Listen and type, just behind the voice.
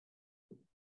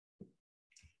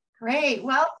Great,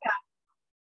 welcome.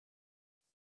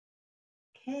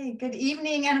 Okay, good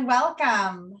evening and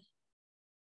welcome.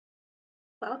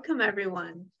 Welcome,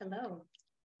 everyone. Hello.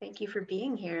 Thank you for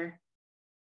being here.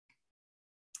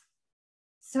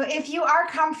 So if you are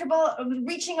comfortable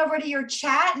reaching over to your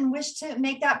chat and wish to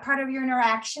make that part of your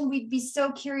interaction, we'd be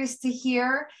so curious to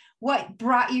hear what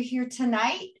brought you here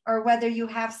tonight, or whether you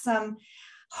have some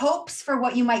hopes for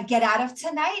what you might get out of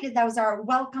tonight. Those are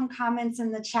welcome comments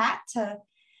in the chat to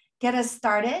get us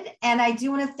started. And I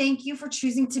do want to thank you for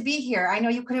choosing to be here. I know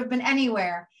you could have been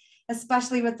anywhere,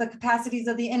 especially with the capacities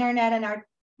of the internet and our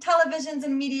televisions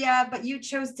and media, but you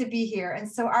chose to be here.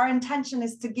 And so our intention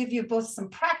is to give you both some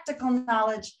practical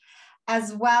knowledge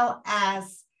as well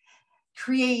as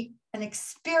create an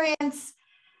experience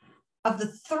of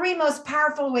the three most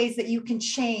powerful ways that you can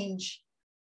change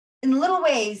in little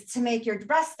ways to make your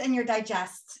rest and your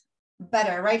digest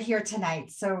better right here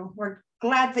tonight. So we're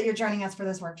glad that you're joining us for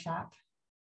this workshop.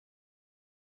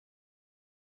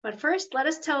 But first,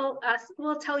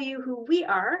 we'll tell you who we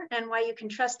are and why you can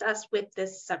trust us with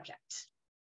this subject.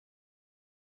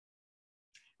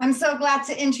 I'm so glad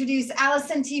to introduce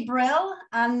Alison T. Brill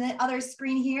on the other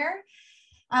screen here.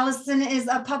 Alison is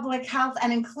a public health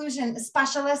and inclusion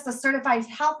specialist, a certified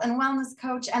health and wellness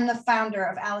coach, and the founder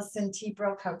of Alison T.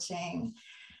 Brill Coaching.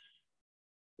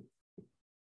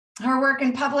 Her work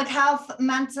in public health,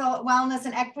 mental wellness,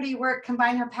 and equity work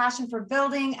combine her passion for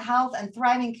building health and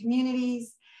thriving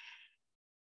communities,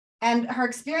 and her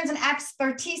experience and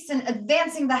expertise in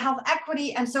advancing the health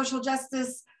equity and social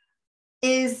justice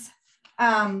is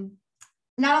not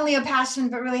only a passion,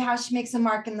 but really how she makes a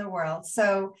mark in the world.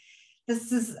 So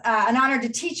this is an honor to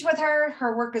teach with her.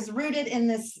 Her work is rooted in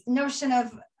this notion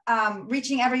of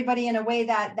reaching everybody in a way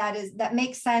that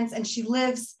makes sense, and she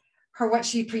lives what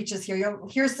she preaches here. You'll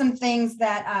hear some things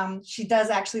that she does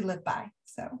actually live by.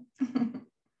 So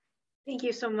thank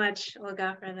you so much,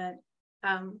 Olga, for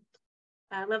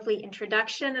that lovely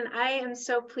introduction. And I am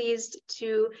so pleased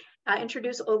to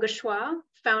introduce Olga Chwa,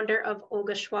 founder of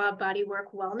Olga Chwa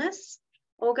Bodywork Wellness.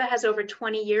 Olga has over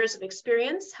 20 years of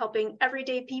experience helping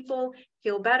everyday people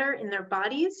feel better in their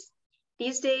bodies.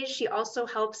 These days, she also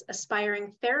helps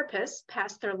aspiring therapists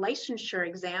pass their licensure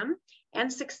exam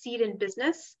and succeed in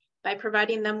business by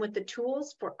providing them with the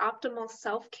tools for optimal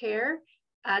self-care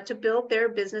to build their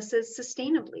businesses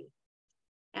sustainably.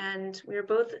 And we're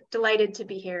both delighted to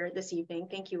be here this evening.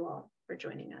 Thank you all for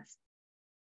joining us.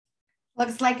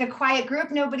 Looks like a quiet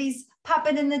group. Nobody's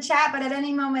popping in the chat, but at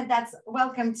any moment, that's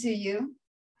welcome to you.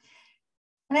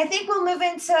 And I think we'll move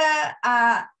into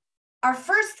our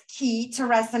first key to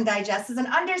rest and digest is an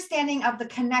understanding of the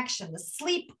connection, the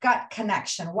sleep-gut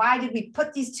connection. Why did we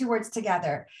put these two words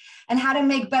together? And how to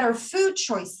make better food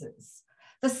choices.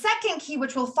 The second key,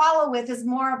 which we'll follow with, is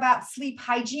more about sleep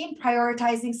hygiene,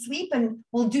 prioritizing sleep, and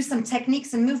we'll do some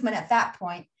techniques and movement at that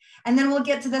point. And then we'll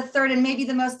get to the third and maybe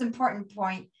the most important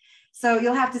point. So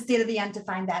you'll have to stay to the end to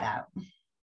find that out.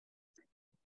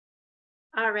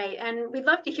 All right, and we'd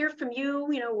love to hear from you,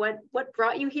 what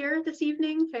brought you here this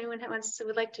evening. If anyone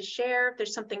would like to share, if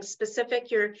there's something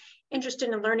specific you're interested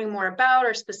in learning more about,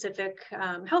 or specific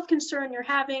health concern you're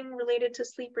having related to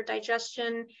sleep or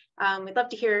digestion, we'd love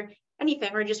to hear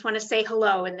anything, or just want to say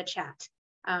hello in the chat.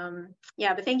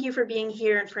 Yeah, but thank you for being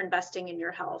here and for investing in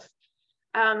your health.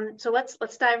 So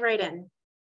let's dive right in.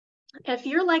 If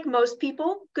you're like most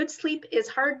people, good sleep is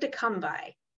hard to come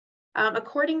by.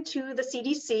 According to the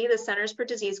CDC, the Centers for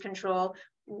Disease Control,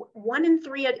 1 in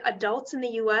 3 adults in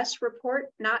the US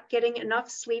report not getting enough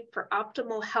sleep for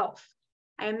optimal health.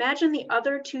 I imagine the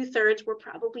other 2/3 were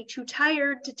probably too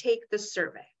tired to take this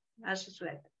survey. That's just what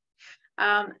I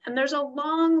think. And there's a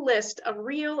long list of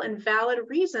real and valid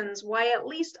reasons why at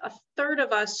least 1/3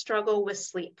 of us struggle with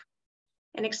sleep.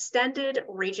 An extended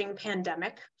raging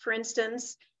pandemic, for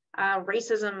instance,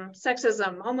 racism,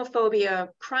 sexism, homophobia,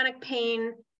 chronic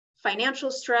pain, financial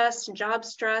stress, job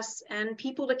stress, and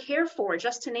people to care for,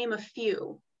 just to name a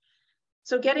few.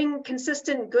 So getting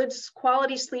consistent, good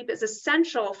quality sleep is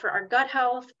essential for our gut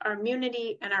health, our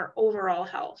immunity, and our overall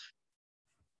health.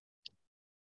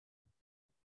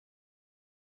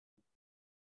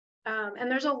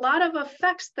 And there's a lot of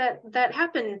effects that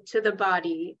happen to the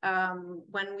body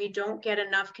when we don't get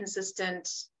enough consistent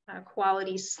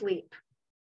quality sleep.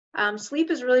 Sleep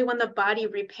is really when the body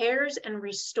repairs and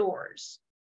restores.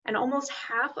 And almost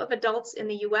half of adults in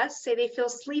the US say they feel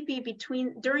sleepy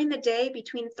during the day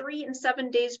between 3 and 7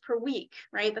 days per week,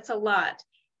 right? That's a lot.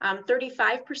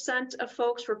 35% of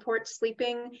folks report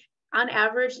sleeping on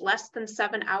average less than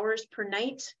 7 hours per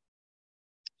night.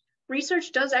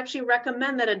 research does actually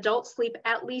recommend that adults sleep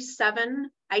at least 7,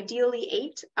 ideally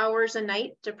 8 hours a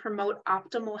night to promote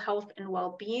optimal health and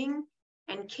well-being.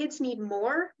 And kids need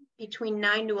more, between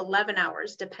 9 to 11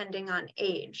 hours, depending on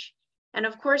age. And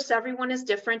of course, everyone is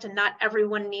different and not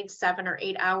everyone needs 7 or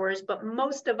 8 hours, but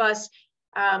most of us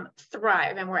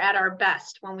thrive and we're at our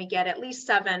best when we get at least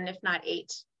 7, if not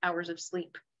 8 hours of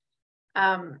sleep.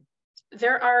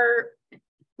 There are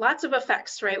lots of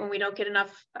effects, right? When we don't get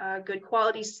enough good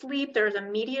quality sleep, there's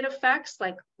immediate effects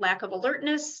like lack of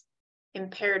alertness,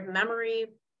 impaired memory,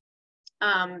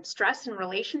 stress in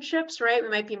relationships, right? We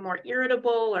might be more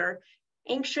irritable or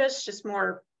anxious, just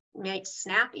more, might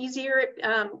snap easier,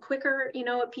 quicker, you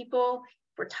know, at people.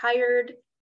 If we're tired,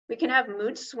 we can have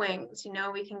mood swings, you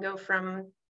know, we can go from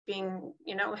being,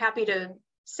 you know, happy to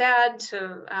sad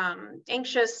to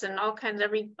anxious, and all kinds,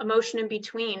 every emotion in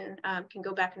between can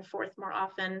go back and forth more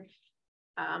often.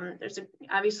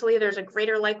 Obviously there's a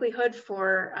greater likelihood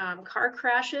for car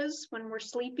crashes when we're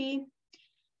sleepy.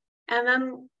 And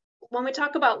then when we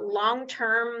talk about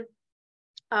long-term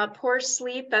poor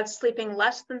sleep, that's sleeping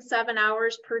less than 7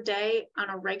 hours per day on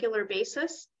a regular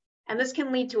basis. And this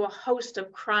can lead to a host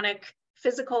of chronic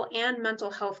physical and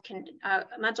mental health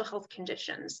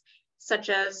conditions, such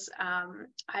as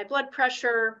high blood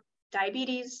pressure,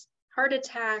 diabetes, heart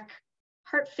attack,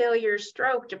 heart failure,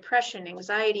 stroke, depression,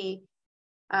 anxiety,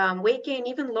 weight gain,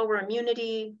 even lower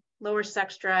immunity, lower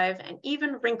sex drive, and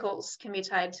even wrinkles can be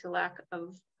tied to lack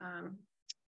of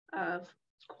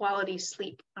quality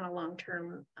sleep on a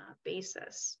long-term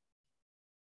basis.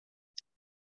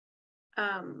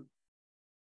 All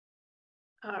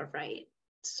right,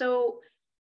 so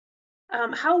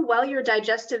how well your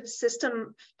digestive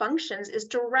system functions is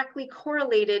directly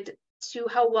correlated to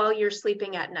how well you're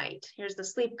sleeping at night. Here's the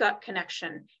sleep-gut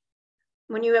connection.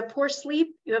 When you have poor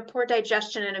sleep, you have poor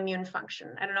digestion and immune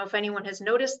function. I don't know if anyone has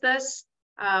noticed this.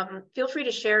 Feel free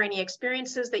to share any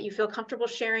experiences that you feel comfortable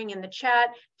sharing in the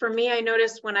chat. For me, I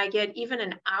notice when I get even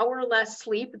an hour less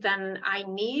sleep than I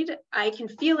need, I can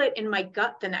feel it in my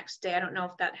gut the next day. I don't know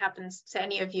if that happens to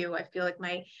any of you. I feel like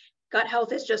my gut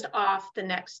health is just off the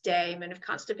next day. I mean, if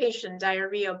constipation,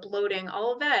 diarrhea, bloating,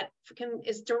 all of that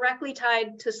is directly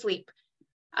tied to sleep.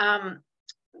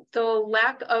 The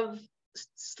lack of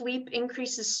sleep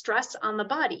increases stress on the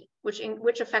body, which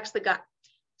affects the gut.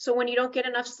 So when you don't get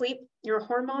enough sleep, your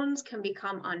hormones can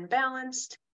become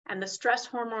unbalanced, and the stress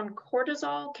hormone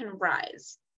cortisol can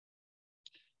rise.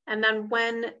 And then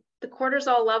when the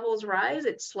cortisol levels rise,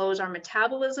 it slows our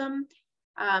metabolism,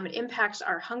 it impacts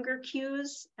our hunger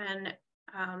cues, and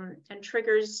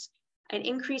triggers an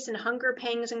increase in hunger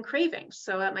pangs and cravings.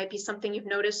 So that might be something you've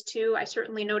noticed too. I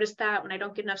certainly noticed that when I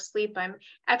don't get enough sleep, I'm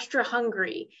extra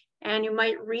hungry, and you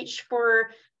might reach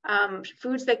for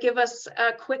foods that give us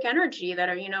quick energy, that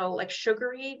are, you know, like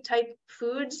sugary type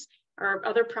foods or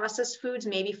other processed foods,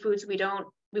 maybe foods we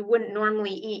wouldn't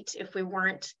normally eat if we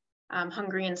weren't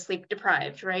hungry and sleep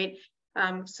deprived, right?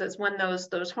 So it's when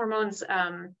those hormones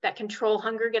that control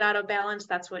hunger get out of balance,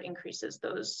 that's what increases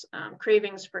those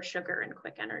cravings for sugar and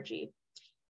quick energy.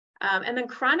 And then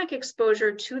chronic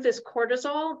exposure to this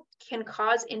cortisol can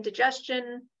cause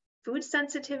indigestion, food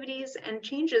sensitivities, and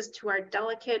changes to our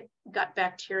delicate gut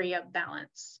bacteria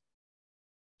balance.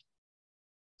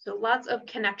 So lots of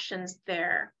connections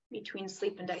there between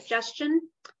sleep and digestion.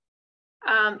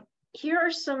 Here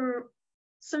are so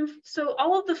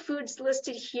all of the foods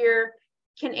listed here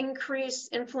can increase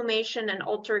inflammation and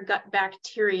alter gut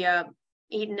bacteria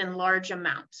eaten in large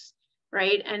amounts,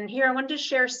 right? And here I wanted to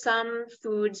share some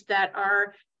foods that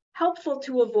are helpful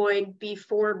to avoid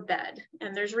before bed.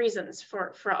 And there's reasons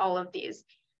for all of these.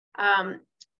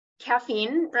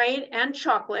 Caffeine, right, and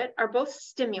chocolate are both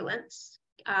stimulants.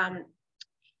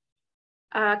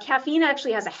 Caffeine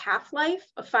actually has a half-life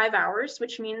of 5 hours,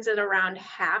 which means that around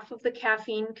half of the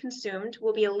caffeine consumed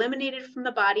will be eliminated from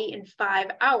the body in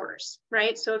 5 hours,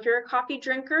 right? So if you're a coffee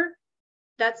drinker,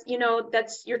 that's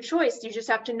your choice. You just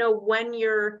have to know when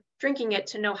you're drinking it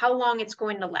to know how long it's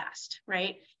going to last,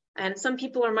 right? And some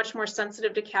people are much more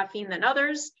sensitive to caffeine than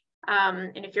others.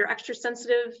 And if you're extra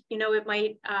sensitive, you know, it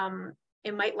might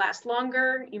last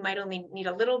longer. You might only need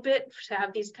a little bit to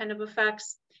have these kind of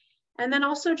effects. And then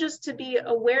also just to be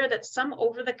aware that some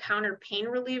over-the-counter pain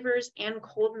relievers and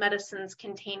cold medicines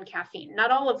contain caffeine.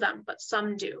 Not all of them, but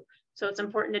some do. So it's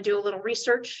important to do a little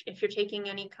research if you're taking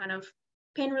any kind of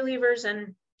pain relievers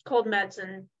and cold meds,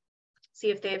 and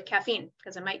see if they have caffeine,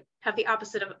 because it might have the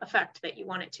opposite effect that you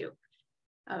want it to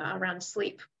around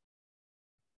sleep.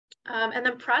 And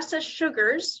then processed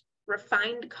sugars,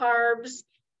 refined carbs,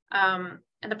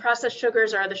 and the processed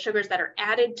sugars are the sugars that are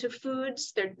added to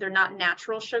foods. They're not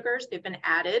natural sugars, they've been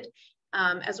added.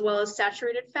 as well as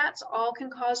saturated fats, all can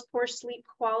cause poor sleep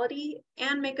quality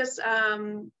and make us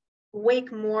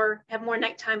wake more, have more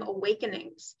nighttime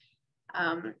awakenings,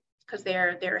 because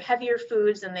they're heavier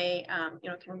foods and they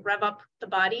can rev up the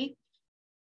body.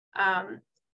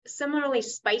 Similarly,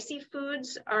 spicy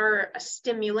foods are a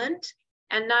stimulant,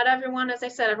 and not everyone, as I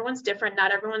said, everyone's different.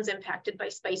 Not everyone's impacted by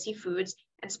spicy foods,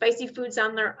 and spicy foods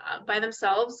on their by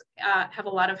themselves have a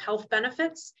lot of health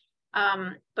benefits.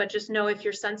 But just know if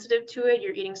you're sensitive to it,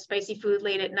 you're eating spicy food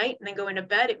late at night and then going to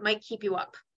bed, it might keep you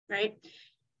up, right?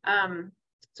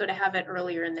 So to have it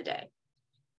earlier in the day.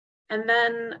 And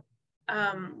then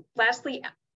lastly,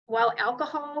 while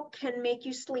alcohol can make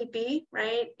you sleepy,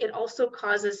 right, it also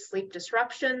causes sleep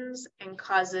disruptions and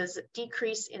causes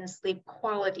decrease in sleep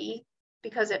quality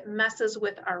because it messes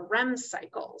with our REM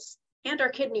cycles and our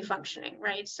kidney functioning,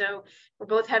 right? So we're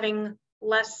both having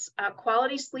less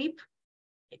quality sleep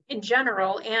in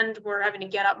general, and we're having to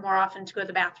get up more often to go to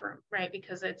the bathroom, right?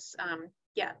 Because it's,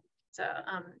 it's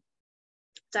a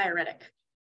diuretic.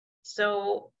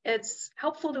 So it's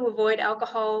helpful to avoid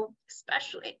alcohol,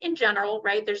 especially in general,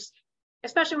 right?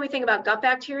 Especially when we think about gut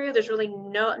bacteria, there's really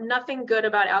nothing good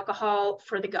about alcohol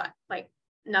for the gut, like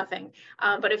nothing.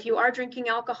 But if you are drinking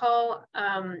alcohol,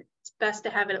 it's best to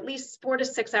have it at least 4 to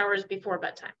 6 hours before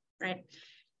bedtime, right?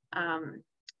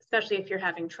 Especially if you're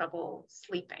having trouble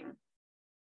sleeping.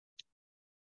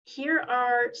 Here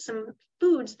are some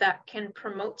foods that can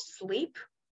promote sleep.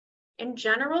 In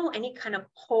general, any kind of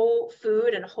whole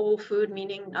food, and whole food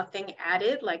meaning nothing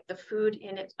added, like the food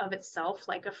in it of itself,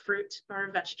 like a fruit or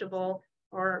a vegetable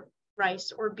or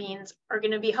rice or beans, are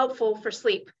going to be helpful for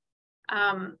sleep.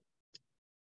 But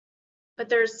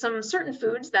there's some certain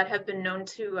foods that have been known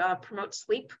to promote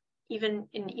sleep, even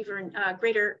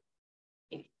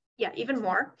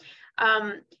more.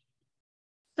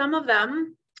 Some of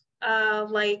them,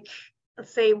 like,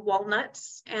 let's say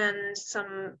walnuts and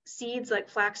some seeds like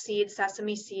flax seeds,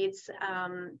 sesame seeds,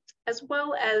 as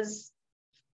well as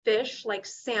fish like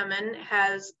salmon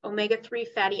has omega-3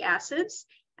 fatty acids,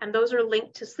 and those are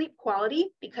linked to sleep quality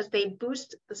because they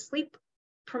boost the sleep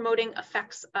promoting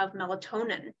effects of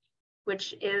melatonin,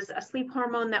 which is a sleep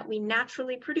hormone that we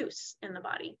naturally produce in the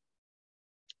body.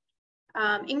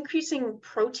 Increasing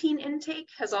protein intake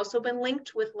has also been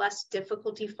linked with less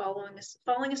difficulty falling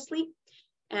asleep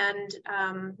and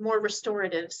more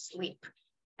restorative sleep.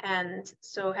 And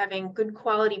so having good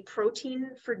quality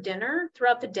protein for dinner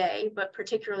throughout the day, but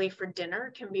particularly for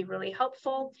dinner, can be really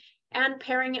helpful. And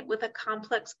pairing it with a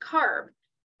complex carb,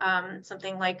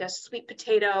 something like a sweet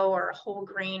potato or a whole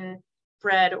grain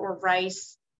bread or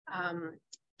rice,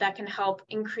 that can help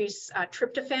increase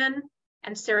tryptophan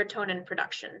and serotonin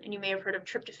production. And you may have heard of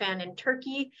tryptophan in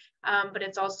turkey, but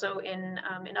it's also in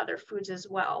other foods as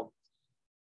well.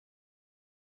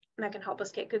 And that can help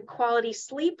us get good quality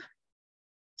sleep.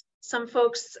 Some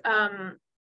folks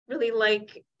really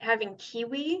like having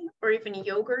kiwi or even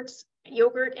yogurt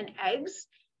and eggs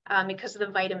because of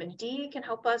the vitamin D can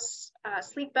help us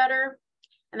sleep better.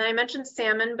 And then I mentioned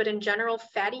salmon, but in general,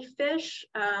 fatty fish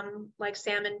like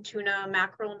salmon, tuna,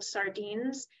 mackerel, and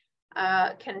sardines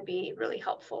can be really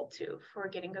helpful too for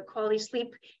getting good quality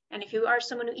sleep. And if you are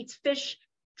someone who eats fish,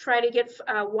 try to get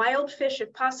wild fish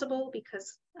if possible,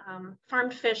 because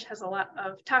farmed fish has a lot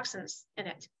of toxins in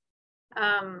it.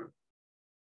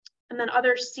 And then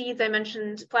other seeds, I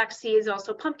mentioned flax seeds,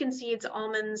 also pumpkin seeds,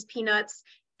 almonds, peanuts.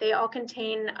 They all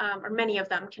contain, or many of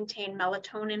them contain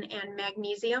melatonin and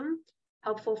magnesium,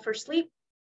 helpful for sleep.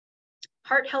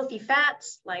 Heart healthy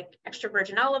fats like extra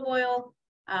virgin olive oil,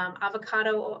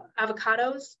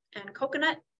 avocados, and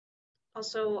coconut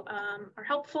also are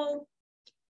helpful.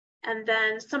 And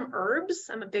then some herbs.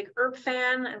 I'm a big herb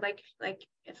fan. I like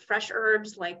fresh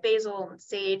herbs like basil and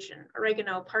sage and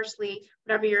oregano, parsley,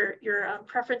 whatever your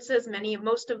preference is.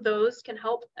 Most of those can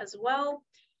help as well.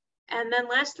 And then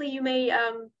lastly, you may,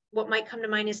 what might come to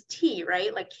mind is tea,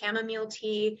 right? Like chamomile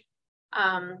tea.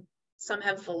 Some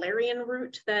have valerian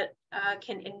root that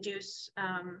can induce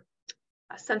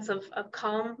a sense of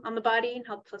calm on the body and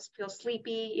help us feel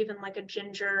sleepy, even like a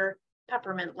ginger,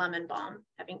 peppermint, lemon balm,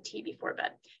 having tea before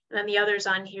bed. And then the others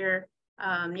on here,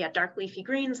 dark leafy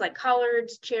greens like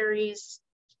collards, cherries,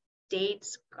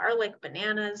 dates, garlic,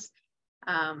 bananas,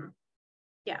 all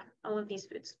of these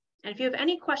foods. And if you have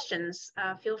any questions,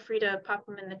 feel free to pop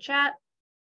them in the chat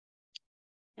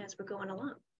as we're going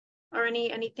along, or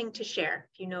anything to share.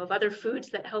 If you know of other foods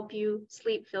that help you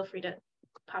sleep, feel free to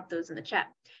pop those in the chat.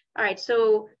 All right,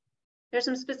 so there's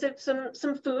some specific,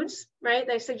 some foods, right,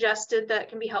 that I suggested that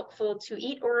can be helpful to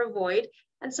eat or avoid,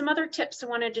 and some other tips I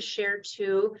wanted to share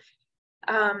too,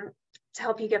 to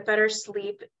help you get better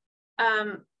sleep.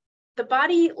 the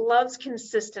body loves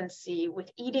consistency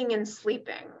with eating and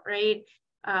sleeping, right?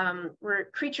 We're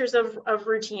creatures of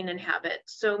routine and habit.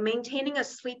 So maintaining a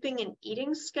sleeping and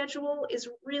eating schedule is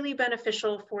really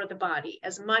beneficial for the body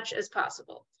as much as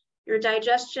possible. Your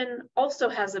digestion also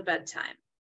has a bedtime.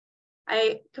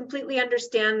 I completely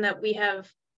understand that we have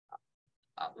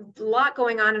a lot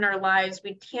going on in our lives.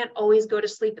 We can't always go to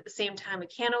sleep at the same time. We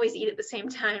can't always eat at the same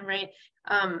time, right?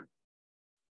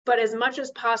 But as much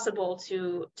as possible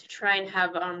to try and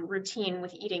have routine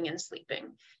with eating and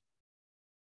sleeping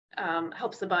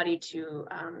helps the body to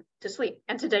sleep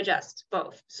and to digest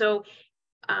both. So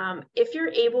if you're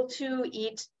able to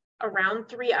eat around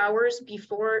 3 hours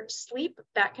before sleep,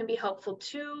 that can be helpful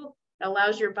too. It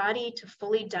allows your body to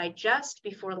fully digest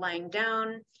before lying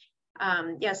down.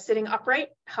 Yes, sitting upright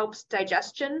helps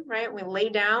digestion, right? When we lay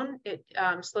down, it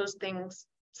slows things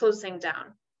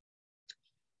down.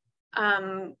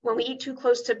 When we eat too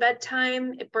close to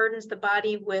bedtime, it burdens the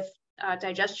body with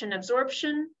digestion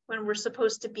absorption when we're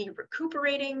supposed to be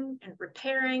recuperating and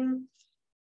repairing.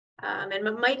 And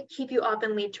it might keep you up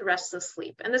and lead to restless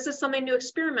sleep. And this is something to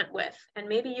experiment with. And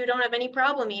maybe you don't have any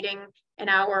problem eating an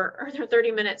hour or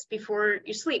 30 minutes before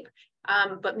you sleep,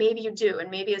 but maybe you do. And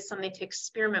maybe it's something to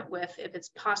experiment with if it's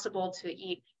possible to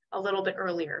eat a little bit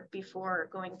earlier before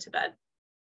going to bed.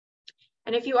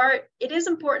 And if you are, it is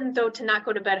important though to not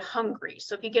go to bed hungry.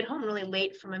 So if you get home really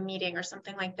late from a meeting or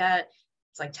something like that,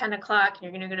 it's like 10 o'clock and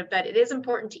you're going to go to bed, it is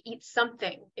important to eat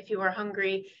something if you are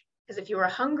hungry. Because if you are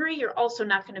hungry, you're also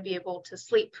not going to be able to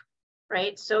sleep,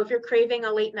 right? So if you're craving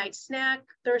a late night snack,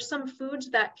 there are some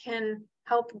foods that can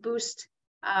help boost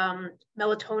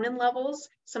melatonin levels.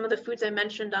 Some of the foods I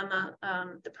mentioned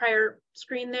on the prior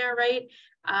screen there, right?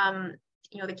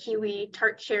 You know, the kiwi,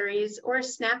 tart cherries, or a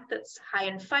snack that's high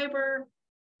in fiber,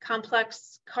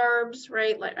 complex carbs,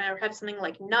 right? Like I have something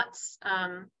like nuts,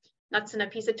 nuts in a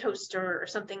piece of toast or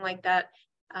something like that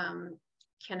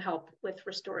can help with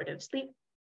restorative sleep.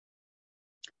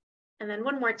 And then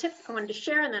one more tip I wanted to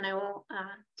share, and then I will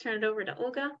turn it over to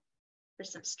Olga for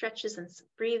some stretches and some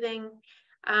breathing.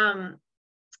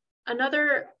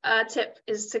 Another tip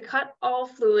is to cut all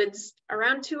fluids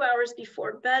around 2 hours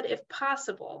before bed if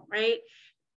possible, right?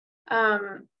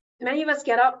 Many of us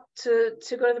get up to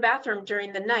go to the bathroom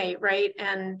during the night, right?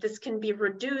 And this can be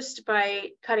reduced by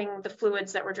cutting the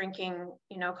fluids that we're drinking,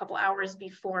 you know, a couple hours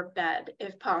before bed,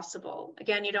 if possible.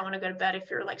 Again, you don't want to go to bed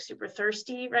if you're like super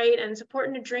thirsty, right? And it's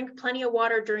important to drink plenty of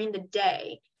water during the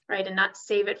day, right? And not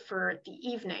save it for the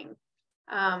evening.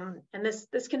 And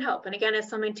this can help. And again, it's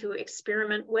something to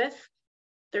experiment with.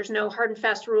 There's no hard and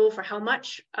fast rule for how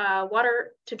much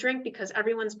water to drink because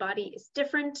everyone's body is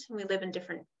different. And we live in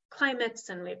different climates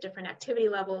and we have different activity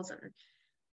levels and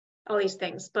all these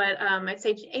things. But I'd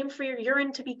say aim for your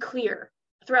urine to be clear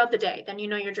throughout the day. Then you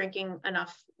know you're drinking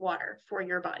enough water for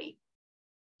your body.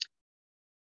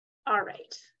 All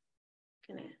right,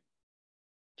 gonna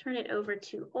turn it over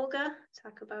to Olga,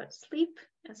 talk about sleep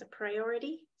as a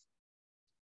priority.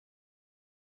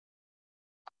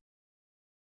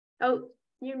 Oh,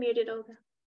 you're muted, Olga.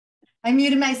 I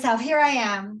muted myself. Here I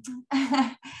am.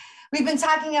 We've been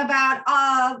talking about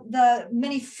the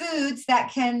many foods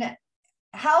that can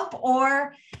help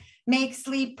or make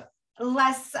sleep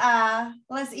less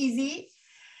easy.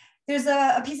 There's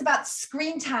a piece about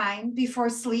screen time before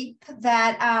sleep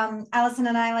that Alison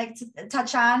and I like to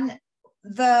touch on.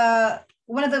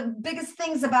 One of the biggest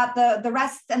things about the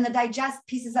rest and the digest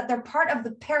piece is that they're part of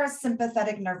the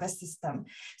parasympathetic nervous system.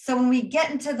 So when we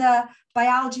get into the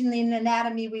biology and the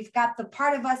anatomy, we've got the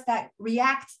part of us that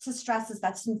reacts to stresses,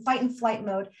 that's in fight and flight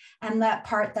mode, and that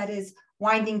part that is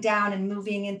winding down and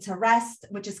moving into rest,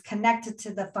 which is connected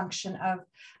to the function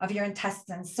of your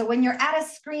intestines. So when you're at a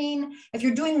screen, if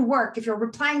you're doing work, if you're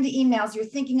replying to emails, you're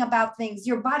thinking about things,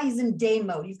 your body's in day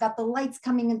mode. You've got the lights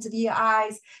coming into the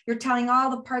eyes. You're telling all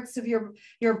the parts of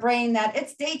your brain that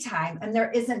it's daytime and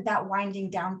there isn't that winding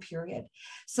down period.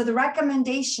 So the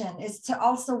recommendation is to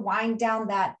also wind down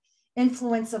that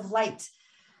influence of light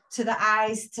to the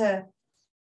eyes, to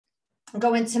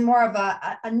go into more of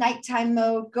a nighttime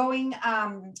mode. Going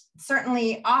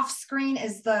certainly off screen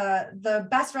is the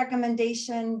best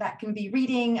recommendation. That can be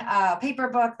reading a paper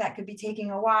book, that could be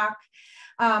taking a walk.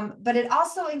 But it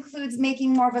also includes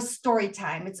making more of a story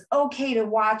time. It's okay to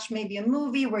watch maybe a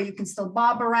movie where you can still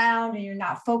bob around and you're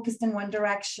not focused in one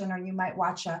direction, or you might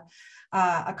watch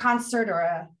a concert or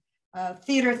a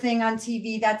theater thing on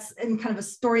TV that's in kind of a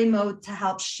story mode to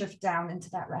help shift down into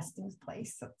that resting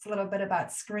place. So it's a little bit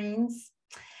about screens.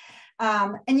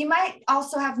 And you might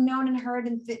also have known and heard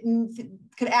and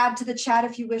could add to the chat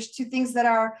if you wish, 2 things that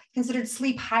are considered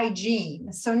sleep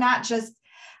hygiene. So not just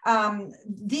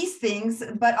these things,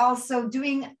 but also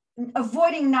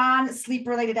avoiding non-sleep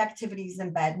related activities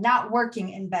in bed, not working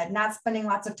in bed, not spending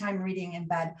lots of time reading in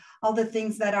bed. All the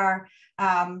things that are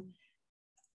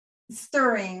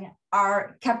stirring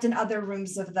are kept in other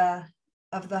rooms of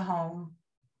the home.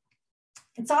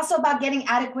 It's also about getting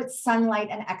adequate sunlight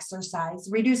and exercise,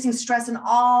 reducing stress in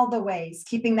all the ways,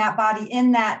 keeping that body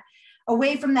in that,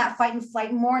 away from that fight and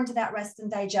flight, more into that rest and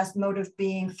digest mode of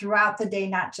being throughout the day,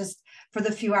 not just for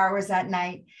the few hours at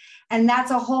night. And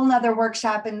that's a whole nother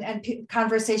workshop and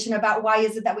conversation about why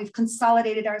is it that we've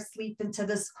consolidated our sleep into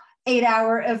this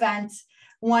 8-hour event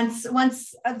once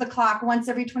the clock, once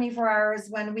every 24 hours,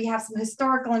 when we have some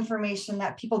historical information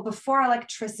that people before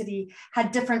electricity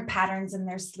had different patterns in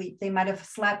their sleep. They might have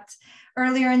slept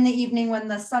earlier in the evening when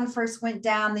the sun first went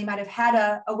down. They might have had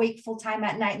a wakeful time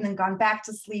at night and then gone back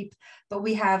to sleep. But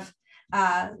we have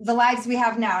the lives we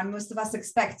have now, and most of us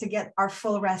expect to get our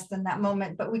full rest in that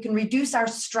moment, but we can reduce our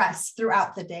stress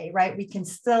throughout the day, right? We can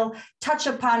still touch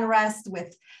upon rest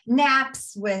with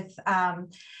naps, with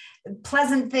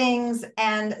pleasant things.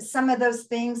 And some of those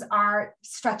things are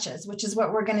stretches, which is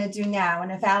what we're going to do now.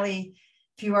 And if Allie,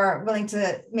 if you are willing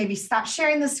to maybe stop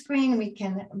sharing the screen, we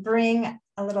can bring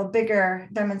a little bigger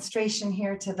demonstration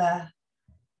here to the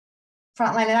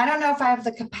front line. And I don't know if I have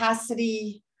the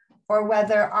capacity or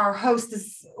whether our host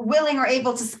is willing or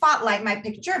able to spotlight my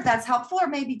picture, if that's helpful, or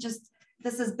maybe just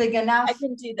this is big enough. I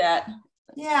can do that.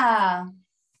 Yeah.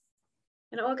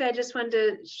 And Olga, I just wanted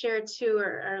to share too,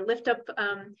 or lift up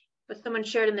what someone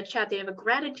shared in the chat. They have a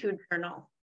gratitude journal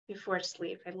before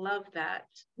sleep. I love that.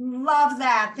 Love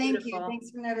that. Thank Beautiful. you.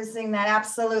 Thanks for noticing that.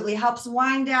 Absolutely. Helps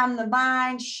wind down the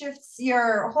mind, shifts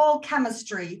your whole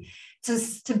chemistry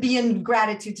to be in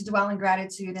gratitude, to dwell in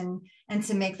gratitude, and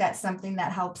to make that something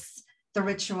that helps the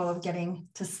ritual of getting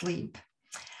to sleep.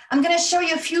 I'm going to show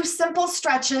you a few simple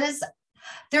stretches.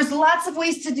 There's lots of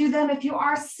ways to do them. If you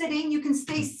are sitting, you can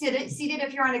stay seated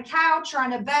if you're on a couch or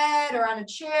on a bed or on a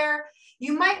chair.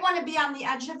 You might want to be on the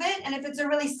edge of it. And if it's a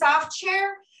really soft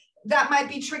chair, that might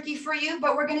be tricky for you,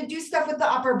 but we're going to do stuff with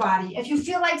the upper body. If you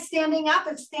feel like standing up,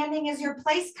 if standing is your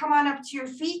place, come on up to your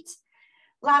feet.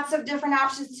 Lots of different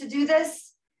options to do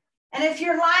this. And if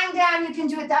you're lying down, you can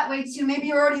do it that way too. Maybe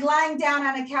you're already lying down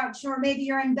on a couch, or maybe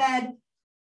you're in bed.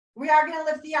 We are going to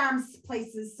lift the arms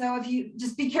places. So if you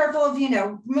just be careful of,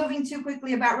 moving too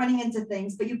quickly about running into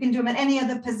things, but you can do them in any of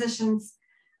the positions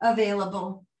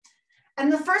available.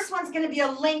 And the first one's going to be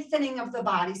a lengthening of the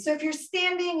body. So if you're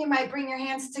standing, you might bring your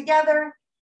hands together,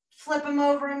 flip them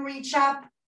over and reach up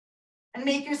and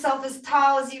make yourself as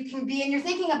tall as you can be. And you're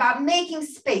thinking about making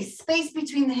space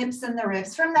between the hips and the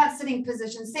ribs from that sitting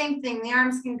position. Same thing. The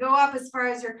arms can go up as far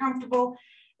as you're comfortable.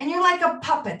 And you're like a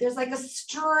puppet. There's like a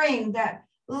string that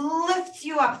lifts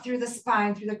you up through the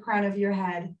spine, through the crown of your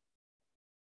head.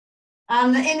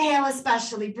 On the inhale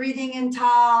especially, breathing in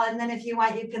tall. And then if you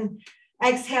want, you can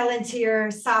exhale into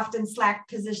your soft and slack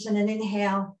position and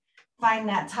inhale. Find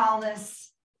that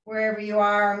tallness wherever you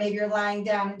are. Or maybe you're lying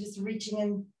down and just reaching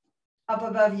in up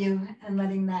above you and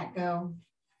letting that go.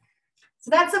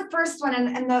 So that's the first one.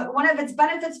 And one of its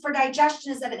benefits for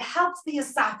digestion is that it helps the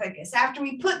esophagus. After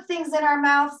we put things in our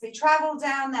mouths, they travel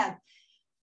down that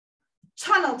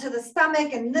tunnel to the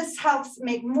stomach, and this helps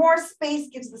make more space,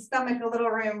 gives the stomach a little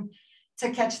room to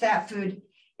catch that food.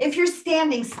 If you're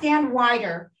standing, stand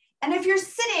wider. And if you're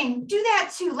sitting, do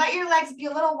that too. Let your legs be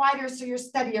a little wider so you're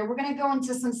steadier. We're going to go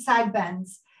into some side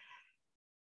bends.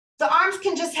 The arms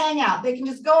can just hang out. They can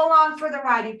just go along for the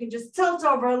ride. You can just tilt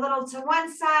over a little to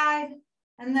one side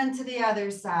and then to the other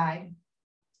side.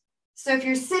 So if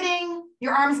you're sitting,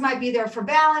 your arms might be there for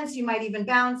balance. You might even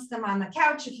balance them on the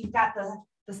couch if you've got the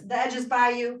edges by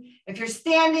you. If you're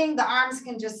standing, the arms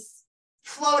can just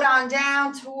float on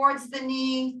down towards the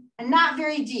knee and not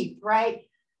very deep, right?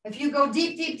 If you go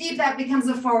deep, deep, deep, that becomes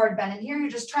a forward bend. And here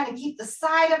you're just trying to keep the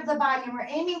side of the body, and we're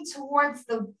aiming towards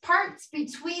the parts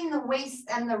between the waist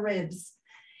and the ribs.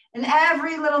 And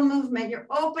every little movement, you're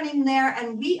opening there,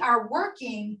 and we are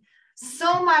working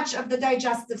so much of the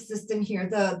digestive system here.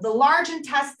 The large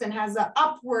intestine has an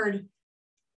upward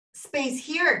space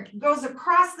here. It goes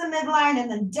across the midline and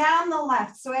then down the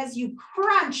left. So as you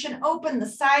crunch and open the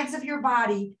sides of your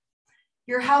body,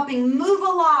 you're helping move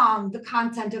along the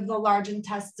content of the large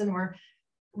intestine. We're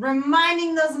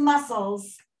reminding those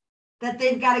muscles that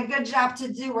they've got a good job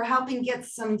to do. We're helping get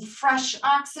some fresh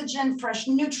oxygen, fresh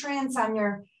nutrients on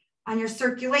your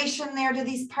circulation there to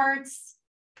these parts.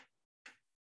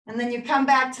 And then you come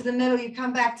back to the middle, you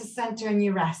come back to center, and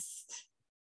you rest.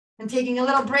 And taking a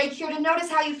little break here to notice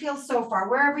how you feel so far,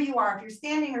 wherever you are. If you're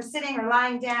standing or sitting or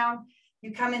lying down,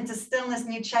 You come into stillness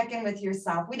and you check in with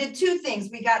yourself. We did two things.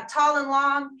 We got tall and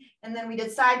long, and then we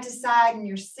did side to side, and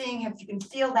you're seeing if you can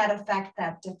feel that effect,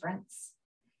 that difference.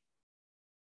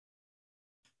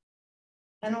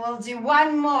 And we'll do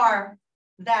one more.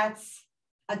 That's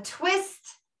a twist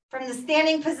from the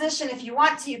standing position. If you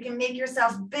want to, you can make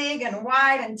yourself big and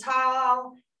wide and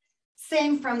tall.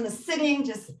 Same from the sitting,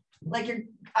 just like you're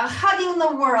hugging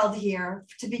the world here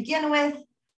to begin with.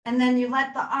 And then you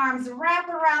let the arms wrap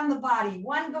around the body.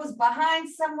 One goes behind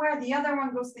somewhere, the other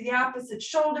one goes to the opposite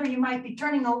shoulder. You might be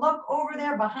turning a look over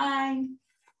there behind.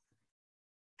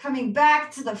 Coming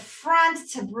back to the front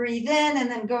to breathe in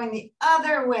and then going the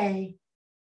other way.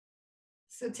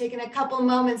 So taking a couple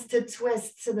moments to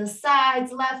twist to the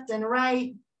sides, left and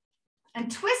right.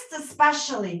 And twists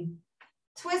especially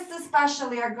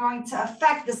are going to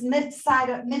affect this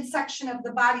midsection of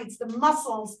the body. It's the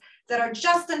muscles that are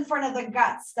just in front of the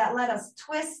guts that let us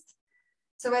twist.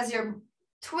 So as you're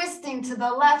twisting to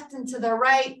the left and to the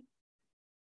right,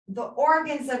 the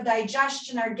organs of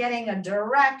digestion are getting a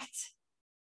direct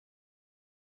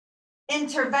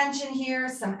intervention here.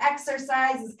 Some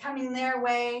exercise is coming their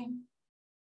way.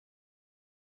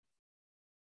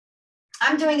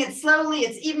 I'm doing it slowly.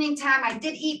 It's evening time. I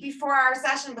did eat before our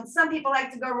session, but some people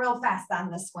like to go real fast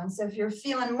on this one. So if you're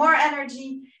feeling more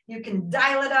energy, you can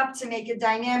dial it up to make it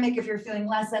dynamic. If you're feeling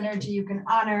less energy, you can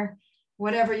honor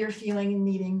whatever you're feeling and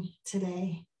needing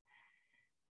today.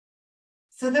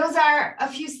 So those are a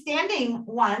few standing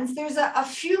ones. There's a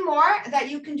few more that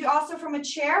you can do also from a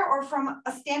chair or from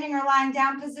a standing or lying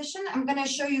down position. I'm going to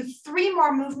show you 3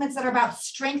 more movements that are about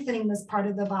strengthening this part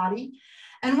of the body.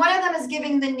 And one of them is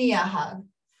giving the knee a hug.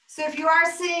 So if you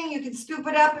are sitting, you can scoop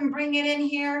it up and bring it in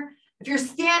here. If you're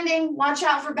standing, watch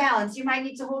out for balance. You might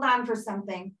need to hold on for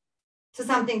something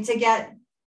to get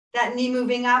that knee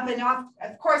moving up and off.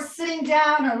 Of course, sitting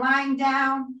down or lying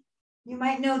down, you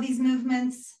might know these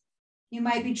movements. You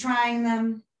might be trying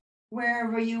them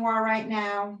wherever you are right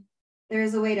now.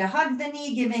 There's a way to hug the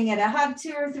knee, giving it a hug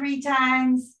 2 or 3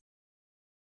 times,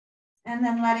 and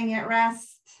then letting it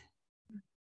rest.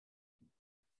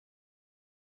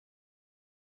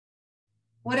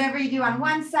 Whatever you do on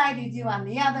one side, you do on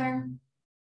the other.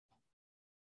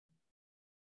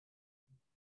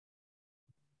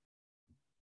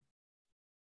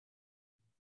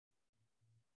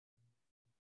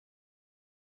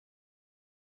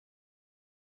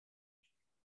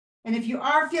 And if you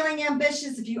are feeling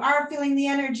ambitious, if you are feeling the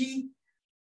energy,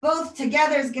 both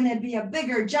together is going to be a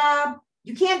bigger job.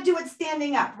 You can't do it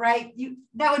standing up, right?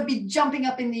 That would be jumping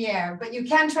up in the air, but you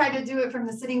can try to do it from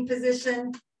the sitting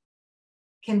position.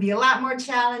 Can be a lot more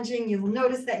challenging. You'll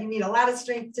notice that you need a lot of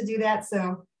strength to do that.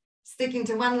 So sticking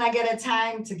to one leg at a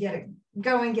time to get it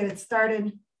going, get it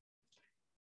started.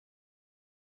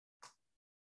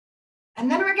 And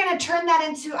then we're going to turn that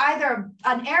into either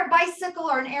an air bicycle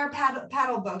or an air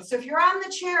paddle boat. So if you're on the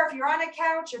chair, if you're on a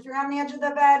couch, if you're on the edge of the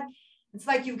bed, it's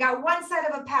like you've got one side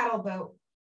of a paddle boat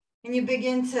and you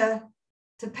begin to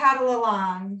paddle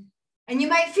along. And you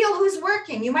might feel who's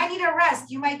working. You might need a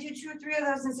rest. You might do 2 or 3 of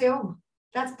those and say, oh,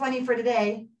 that's plenty for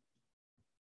today.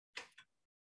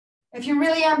 If you're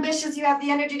really ambitious, you have the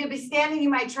energy to be standing, you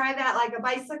might try that like a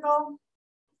bicycle.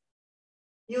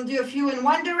 You'll do a few in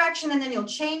one direction and then you'll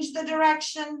change the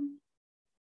direction.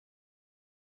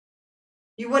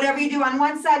 Whatever you do on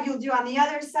one side, you'll do on the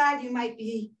other side. You might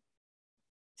be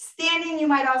standing, you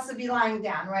might also be lying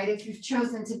down, right? If you've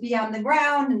chosen to be on the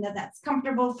ground and that's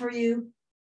comfortable for you.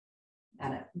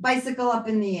 And a bicycle up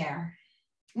in the air.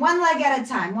 One leg at a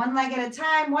time,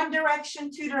 one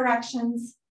direction, 2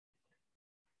 directions.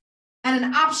 And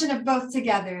an option of both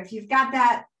together. If you've got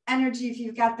that energy, if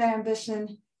you've got that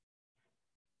ambition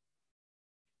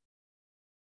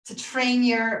to train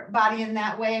your body in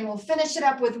that way. And we'll finish it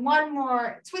up with one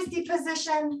more twisty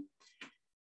position.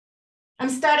 I'm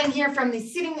starting here from the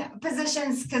sitting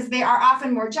positions because they are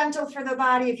often more gentle for the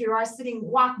body. If you are sitting,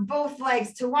 walk both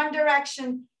legs to one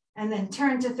direction and then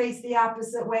turn to face the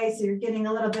opposite way. So you're getting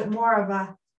a little bit more of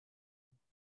a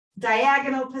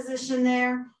diagonal position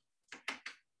there.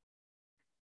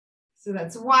 So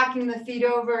that's walking the feet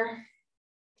over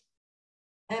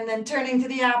and then turning to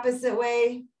the opposite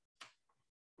way.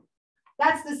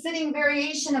 That's the sitting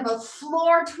variation of a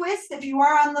floor twist. If you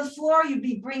are on the floor, you'd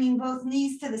be bringing both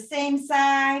knees to the same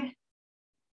side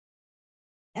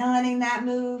and letting that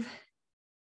move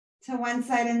to one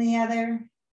side and the other.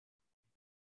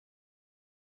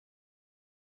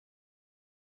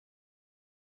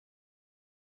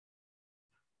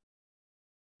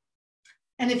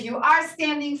 And if you are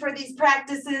standing for these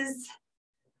practices,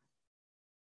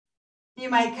 you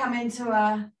might come into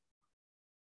a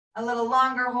little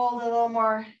longer hold, a little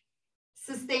more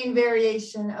sustained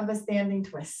variation of a standing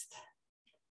twist.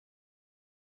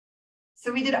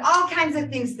 So we did all kinds of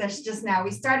things just now.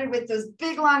 We started with those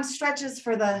big long stretches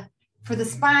for the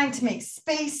spine to make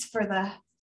space for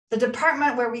the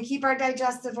department where we keep our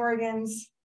digestive organs.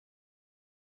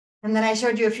 And then I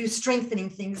showed you a few strengthening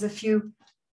things, a few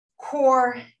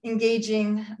core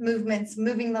engaging movements,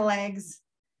 moving the legs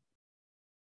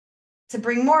to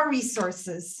bring more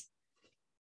resources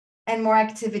and more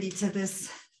activity to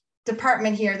this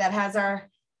department here that has our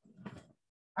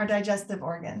digestive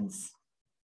organs.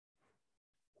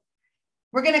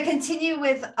 We're going to continue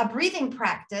with a breathing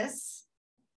practice.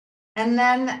 And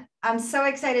then I'm so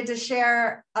excited to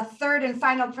share a third and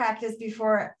final practice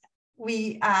before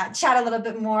we chat a little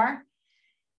bit more.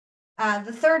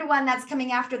 The third one that's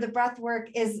coming after the breath work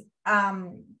is,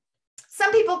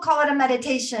 some people call it a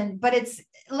meditation, but it's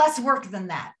less work than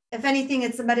that. If anything,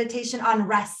 it's a meditation on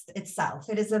rest itself.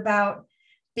 It is about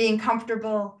being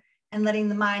comfortable and letting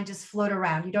the mind just float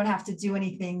around. You don't have to do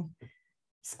anything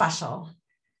special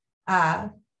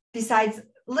besides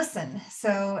listen.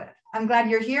 So I'm glad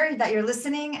you're here, that you're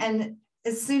listening. And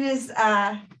as soon as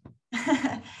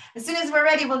we're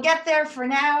ready, we'll get there. For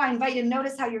now, I invite you to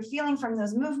notice how you're feeling from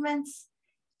those movements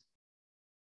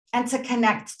and to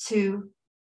connect to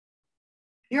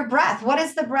your breath. What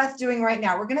is the breath doing right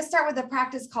now? We're going to start with a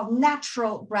practice called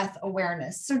natural breath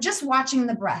awareness. So just watching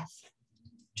the breath,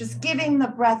 just giving the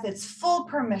breath its full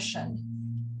permission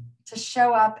to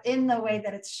show up in the way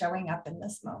that it's showing up in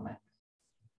this moment.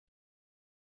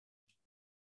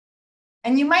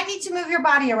 And you might need to move your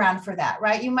body around for that,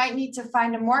 right? You might need to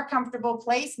find a more comfortable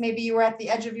place. Maybe you were at the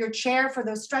edge of your chair for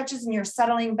those stretches and you're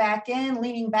settling back in,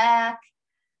 leaning back.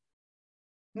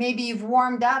 Maybe you've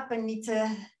warmed up and need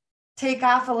to take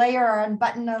off a layer or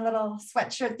unbutton a little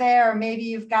sweatshirt there. Or maybe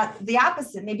you've got the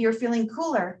opposite. Maybe you're feeling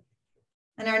cooler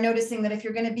and are noticing that if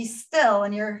you're going to be still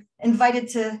and you're invited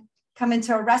to come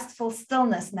into a restful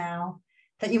stillness now,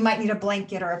 that you might need a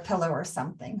blanket or a pillow or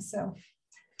something. So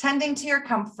tending to your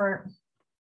comfort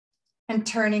and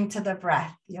turning to the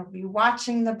breath. You'll be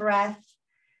watching the breath.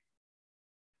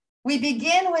 We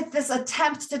begin with this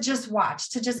attempt to just watch,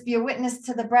 to just be a witness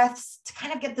to the breaths, to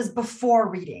kind of get this before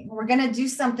reading. We're going to do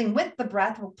something with the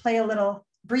breath. We'll play a little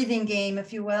breathing game,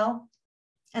 if you will.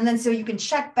 And then so you can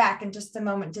check back in just a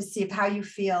moment to see how you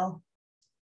feel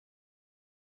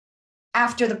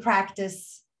after the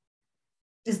practice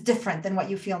is different than what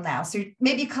you feel now. So you're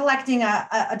maybe collecting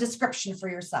a description for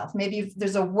yourself. Maybe if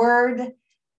there's a word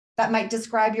that might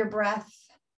describe your breath.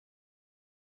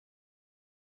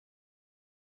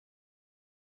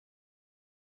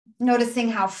 Noticing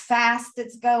how fast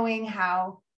it's going,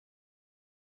 how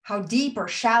deep or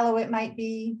shallow it might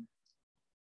be.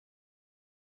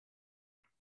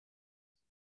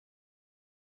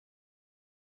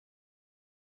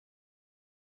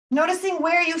 Noticing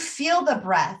where you feel the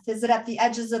breath. Is it at the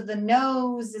edges of the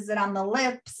nose? Is it on the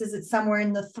lips? Is it somewhere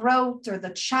in the throat or the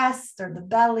chest or the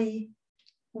belly?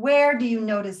 Where do you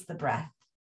notice the breath?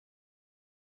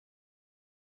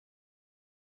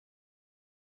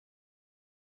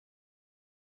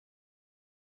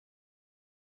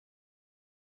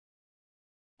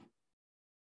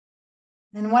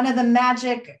 And one of the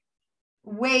magic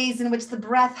ways in which the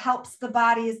breath helps the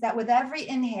body is that with every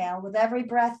inhale, with every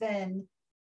breath in,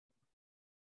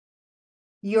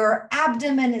 your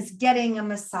abdomen is getting a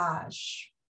massage.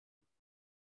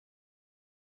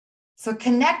 So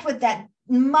connect with that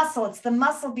muscle. It's the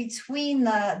muscle between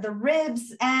the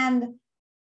ribs and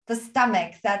the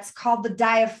stomach. That's called the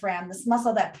diaphragm, this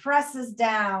muscle that presses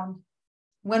down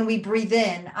when we breathe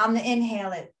in. On the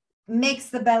inhale, it makes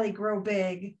the belly grow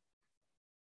big.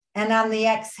 And on the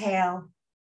exhale,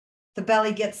 the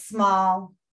belly gets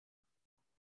small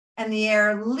and the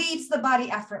air leaves the body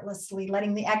effortlessly,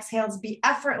 letting the exhales be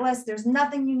effortless. There's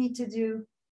nothing you need to do.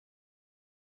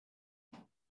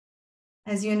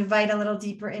 As you invite a little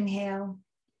deeper inhale.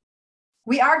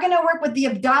 We are going to work with the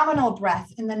abdominal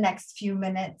breath in the next few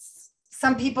minutes.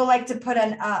 Some people like to put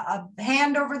a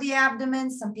hand over the abdomen.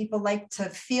 Some people like to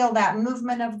feel that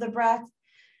movement of the breath.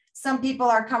 Some people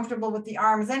are comfortable with the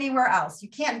arms anywhere else. You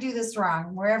can't do this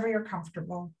wrong, wherever you're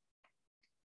comfortable.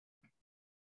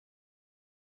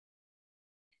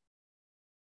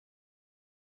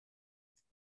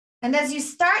 And as you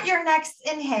start your next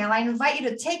inhale, I invite you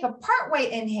to take a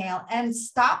part-way inhale and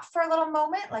stop for a little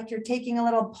moment, like you're taking a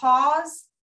little pause,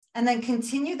 and then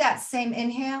continue that same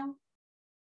inhale.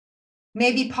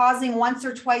 Maybe pausing once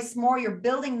or twice more. You're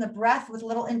building the breath with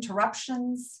little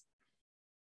interruptions,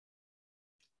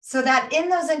 so that in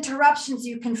those interruptions,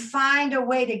 you can find a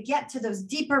way to get to those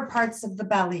deeper parts of the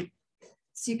belly.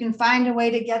 So you can find a way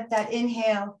to get that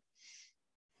inhale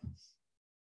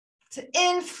to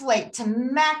inflate, to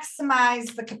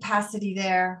maximize the capacity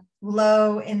there,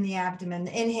 low in the abdomen.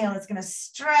 The inhale is going to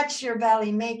stretch your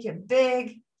belly, make it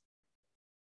big.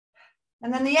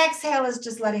 And then the exhale is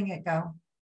just letting it go.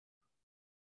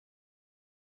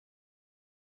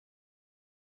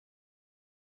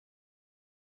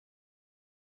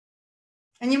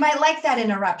 And you might like that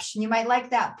interruption. You might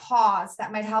like that pause.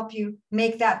 That might help you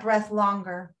make that breath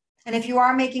longer. And if you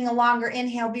are making a longer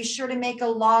inhale, be sure to make a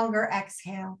longer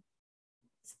exhale.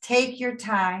 Take your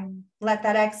time. Let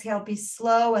that exhale be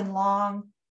slow and long.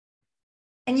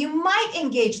 And you might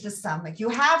engage the stomach. You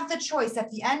have the choice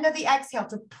at the end of the exhale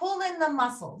to pull in the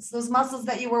muscles, those muscles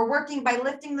that you were working by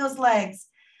lifting those legs,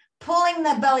 pulling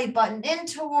the belly button in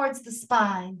towards the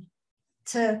spine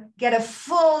to get a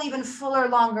full, even fuller,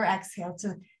 longer exhale,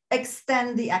 to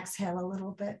extend the exhale a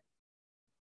little bit.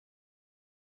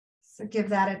 So give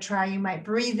that a try. You might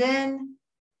breathe in,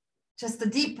 just a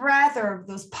deep breath, or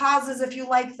those pauses if you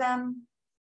like them.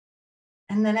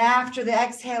 And then after the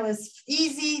exhale is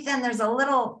easy, then there's a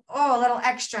little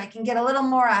extra. I can get a little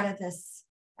more out of this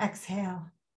exhale.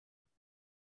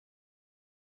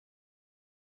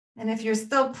 And if you're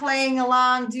still playing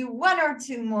along, do one or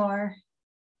two more.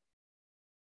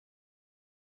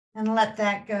 And let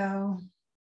that go.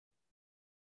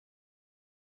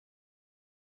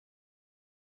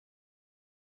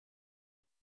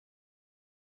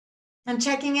 And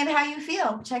checking in how you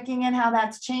feel, checking in how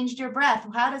that's changed your breath.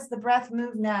 How does the breath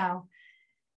move now?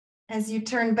 As you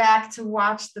turn back to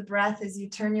watch the breath, as you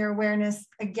turn your awareness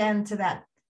again to that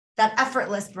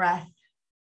effortless breath.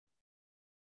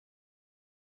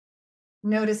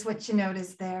 Notice what you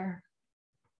notice there.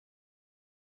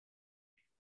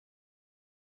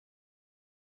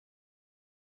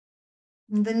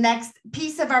 The next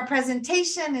piece of our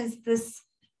presentation is this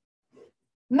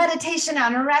meditation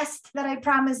on rest that I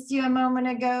promised you a moment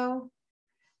ago.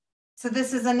 So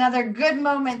this is another good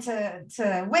moment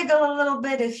to wiggle a little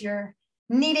bit. If you're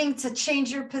needing to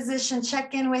change your position,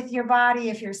 check in with your body.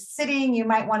 If you're sitting, you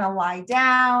might want to lie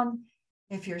down.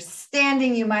 If you're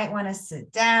standing, you might want to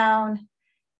sit down.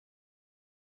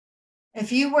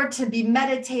 If you were to be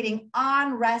meditating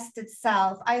on rest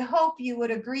itself, I hope you would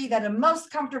agree that a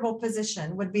most comfortable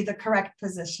position would be the correct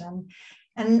position.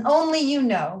 And only you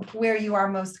know where you are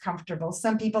most comfortable.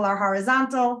 Some people are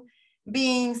horizontal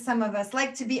beings. Some of us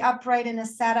like to be upright in a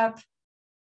setup,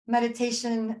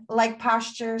 meditation-like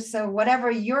posture. So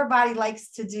whatever your body likes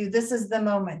to do, this is the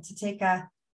moment to take a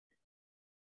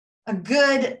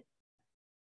good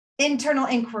internal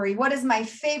inquiry. What is my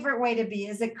favorite way to be?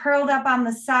 Is it curled up on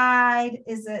the side?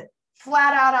 Is it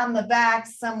flat out on the back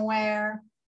somewhere?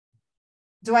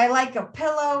 Do I like a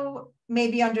pillow,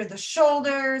 maybe under the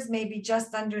shoulders, maybe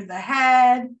just under the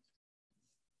head?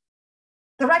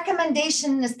 The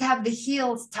recommendation is to have the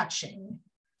heels touching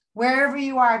wherever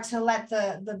you are, to let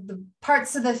the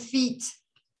parts of the feet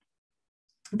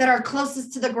that are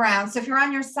closest to the ground. So if you're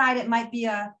on your side, it might be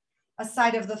a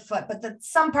side of the foot, but that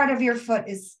some part of your foot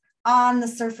is on the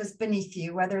surface beneath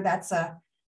you, whether that's a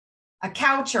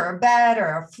couch or a bed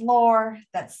or a floor,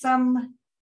 that some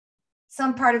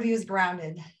part of you is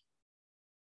grounded.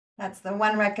 That's the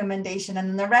one recommendation. And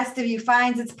then the rest of you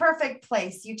finds its perfect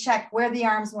place. You check where the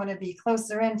arms want to be,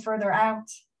 closer in, further out,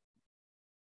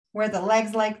 where the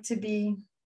legs like to be.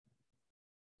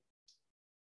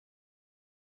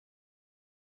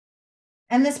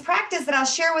 And this practice that I'll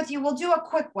share with you, we'll do a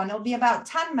quick one. It'll be about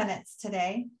 10 minutes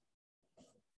today.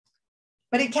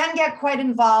 But it can get quite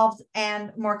involved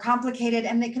and more complicated,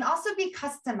 and they can also be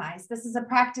customized. This is a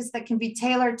practice that can be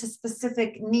tailored to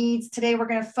specific needs. Today, we're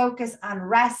going to focus on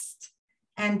rest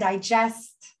and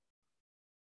digest.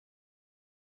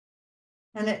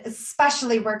 And it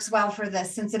especially works well for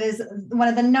this, since it is one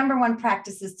of the #1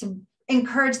 practices to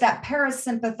encourage that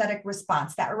parasympathetic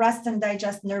response, that rest and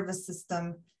digest nervous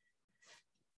system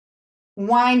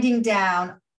winding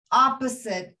down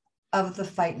opposite of the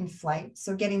fight and flight.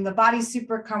 So getting the body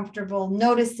super comfortable,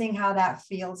 noticing how that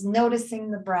feels, noticing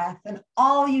the breath, and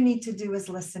all you need to do is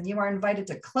listen. You are invited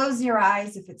to close your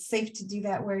eyes if it's safe to do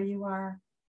that where you are.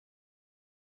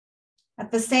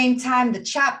 At the same time, the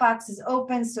chat box is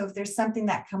open, so if there's something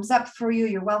that comes up for you,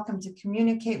 you're welcome to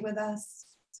communicate with us.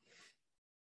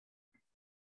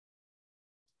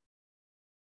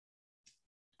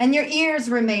 And your ears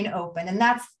remain open, and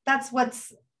that's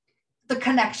what's the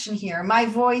connection here. My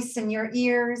voice and your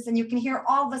ears, and you can hear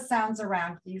all the sounds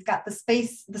around you. You've got the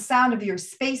space, the sound of your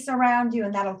space around you,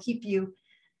 and that'll keep you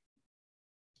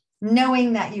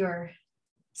knowing that you're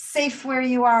safe where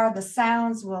you are. The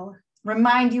sounds will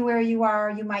remind you where you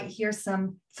are. You might hear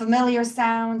some familiar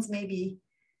sounds, maybe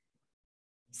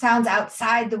sounds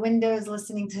outside the windows,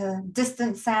 listening to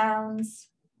distant sounds,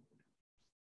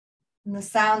 and the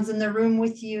sounds in the room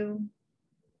with you.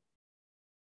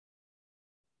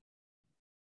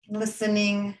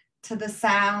 Listening to the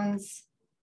sounds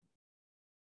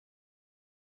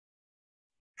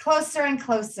closer and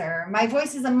closer. My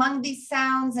voice is among these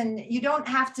sounds, and you don't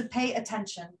have to pay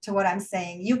attention to what I'm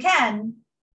saying. You can.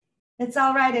 It's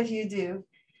all right if you do.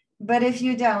 But if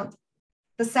you don't,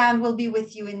 the sound will be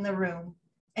with you in the room,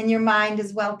 and your mind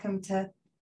is welcome to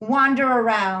wander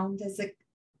around as it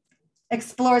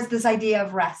explores this idea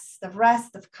of rest,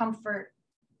 of comfort.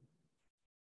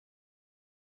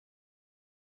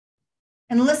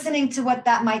 And listening to what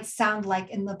that might sound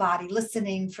like in the body,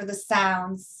 listening for the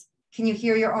sounds. Can you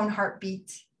hear your own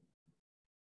heartbeat?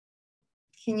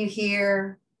 Can you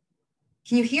hear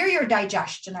your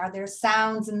digestion? Are there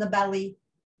sounds in the belly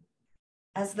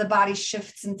as the body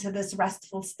shifts into this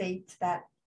restful state that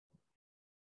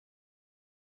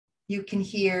you can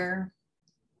hear?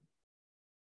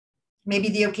 Maybe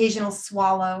the occasional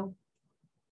swallow.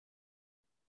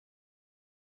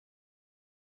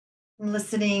 And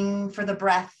listening for the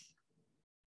breath.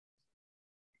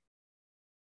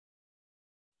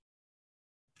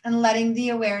 And letting the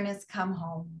awareness come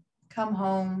home. Come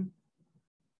home.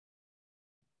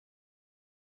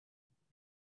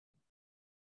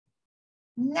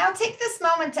 Now take this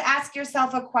moment to ask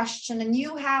yourself a question, and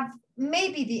you have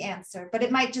maybe the answer, but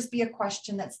it might just be a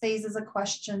question that stays as a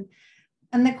question.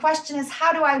 And the question is,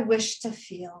 how do I wish to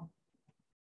feel?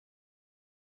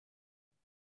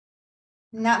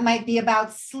 And that might be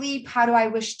about sleep. How do I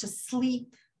wish to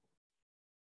sleep?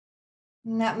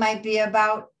 And that might be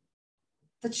about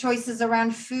the choices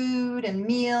around food and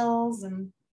meals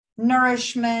and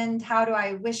nourishment. How do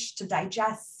I wish to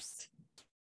digest?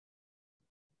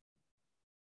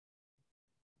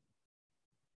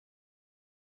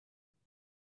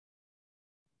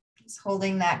 Just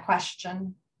holding that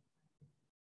question.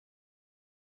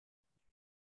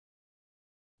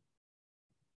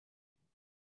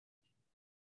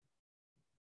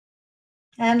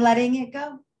 And letting it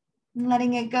go,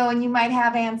 and you might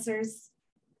have answers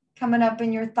coming up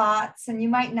in your thoughts, and you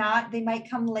might not. They might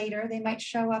come later. They might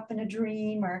show up in a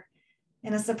dream or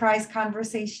in a surprise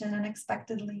conversation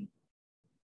unexpectedly.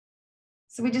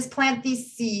 So we just plant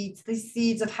these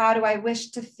seeds of how do I wish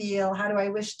to feel? How do I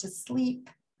wish to sleep?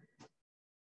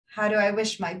 How do I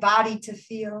wish my body to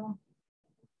feel?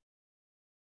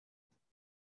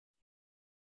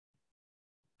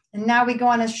 And now we go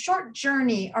on a short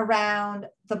journey around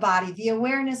the body. The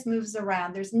awareness moves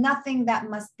around. There's nothing that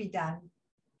must be done.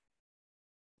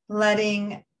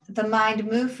 Letting the mind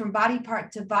move from body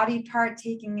part to body part,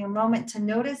 taking a moment to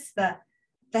notice the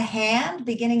hand,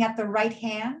 beginning at the right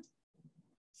hand,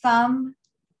 thumb,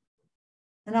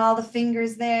 and all the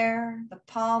fingers there, the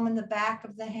palm and the back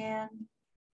of the hand.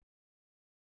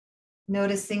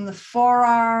 Noticing the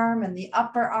forearm and the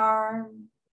upper arm,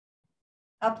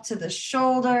 up to the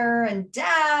shoulder and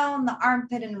down the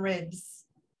armpit and ribs,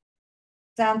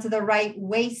 down to the right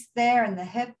waist there and the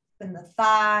hip and the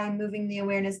thigh, moving the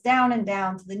awareness down and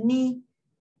down to the knee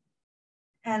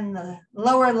and the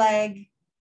lower leg,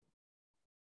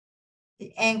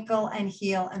 the ankle and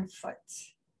heel and foot.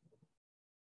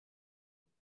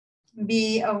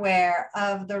 Be aware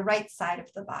of the right side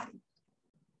of the body.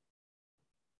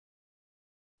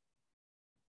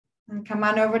 And come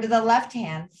on over to the left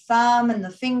hand, thumb and the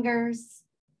fingers,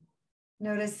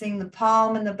 noticing the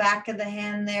palm and the back of the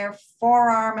hand there,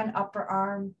 forearm and upper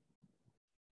arm,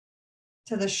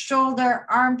 to the shoulder,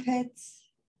 armpits,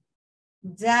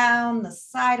 down the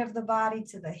side of the body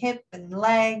to the hip and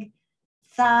leg,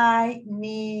 thigh,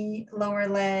 knee, lower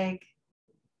leg,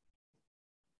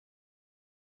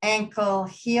 ankle,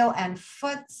 heel and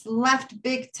foot, left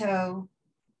big toe,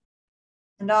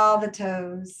 and all the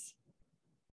toes.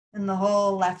 And the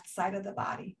whole left side of the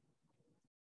body.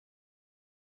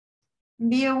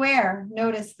 Be aware,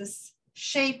 notice this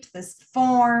shape, this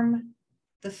form,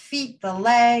 the feet, the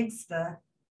legs, the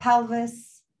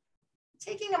pelvis.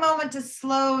 Taking a moment to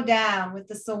slow down with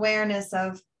this awareness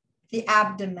of the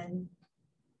abdomen.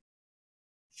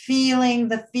 Feeling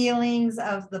the feelings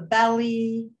of the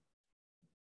belly,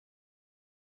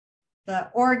 the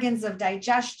organs of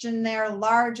digestion there,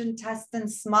 large intestine,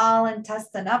 small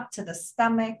intestine, up to the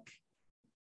stomach,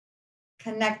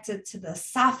 connected to the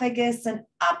esophagus and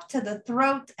up to the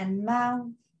throat and mouth.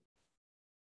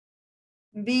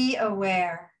 Be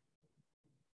aware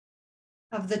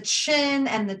of the chin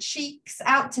and the cheeks,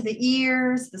 out to the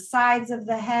ears, the sides of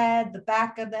the head, the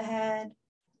back of the head,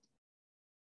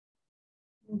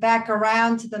 back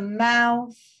around to the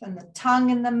mouth and the tongue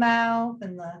in the mouth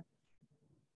and the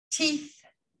teeth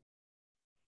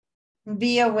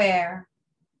Be aware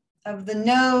of the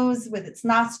nose with its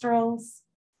nostrils,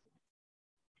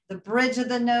 the bridge of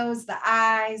the nose, the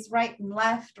eyes, right and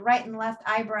left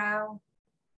eyebrow.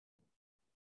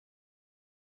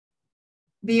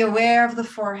 Be aware of the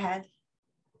forehead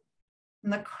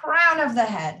and the crown of the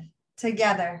head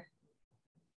together.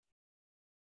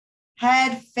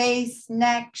 Head, face,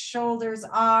 neck, shoulders,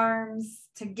 arms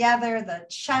together, the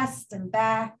chest and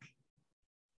back,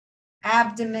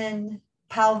 abdomen,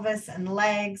 pelvis and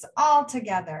legs, all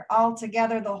together,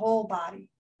 the whole body.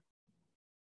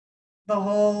 The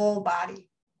whole body.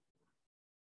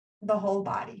 The whole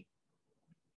body.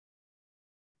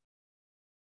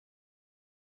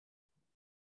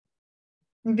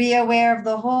 Be aware of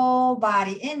the whole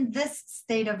body. In this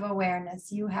state of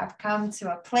awareness, you have come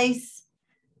to a place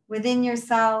within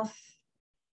yourself.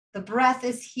 The breath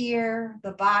is here,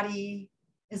 the body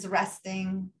is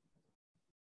resting.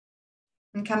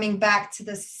 And coming back to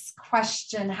this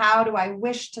question, how do I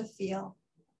wish to feel?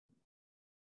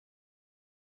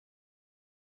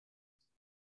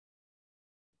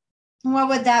 What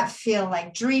would that feel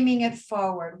like? Dreaming it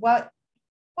forward. What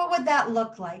would that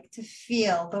look like to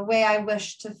feel the way I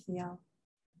wish to feel?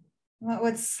 What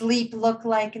would sleep look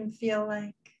like and feel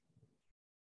like?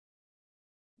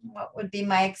 What would be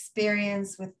my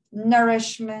experience with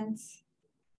nourishment?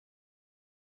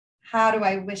 How do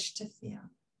I wish to feel?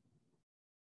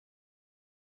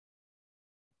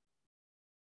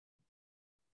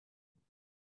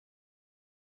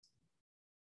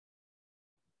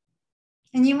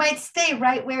 And you might stay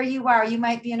right where you are. You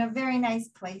might be in a very nice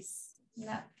place.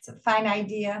 That's a fine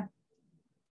idea.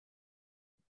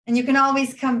 And you can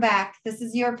always come back. This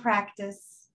is your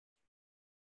practice.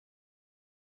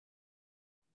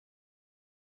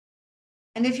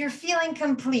 And if you're feeling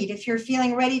complete, if you're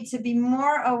feeling ready to be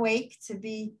more awake, to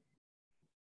be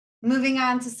moving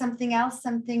on to something else,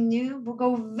 something new, we'll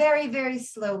go very, very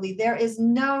slowly. There is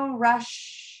no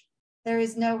rush. There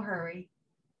is no hurry.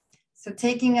 So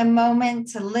taking a moment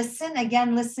to listen,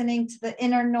 again, listening to the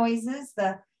inner noises,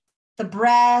 the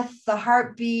breath, the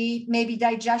heartbeat, maybe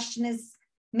digestion is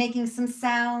making some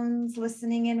sounds,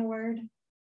 listening inward.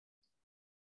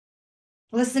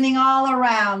 Listening all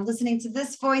around, listening to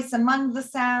this voice among the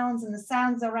sounds and the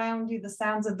sounds around you, the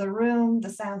sounds of the room, the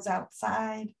sounds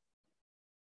outside.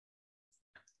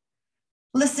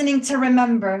 Listening to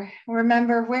remember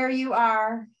where you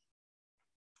are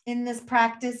in this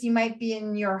practice. You might be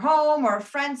in your home or a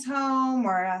friend's home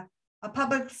or a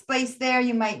public space there.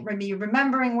 You might be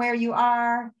remembering where you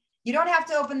are. You don't have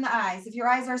to open the eyes. If your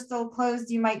eyes are still closed,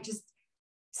 you might just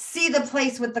see the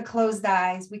place with the closed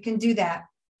eyes. We can do that.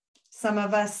 Some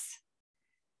of us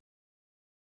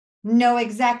know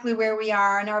exactly where we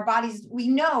are in our bodies. We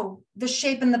know the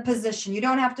shape and the position. You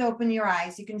don't have to open your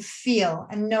eyes. You can feel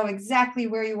and know exactly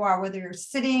where you are, whether you're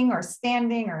sitting or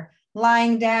standing or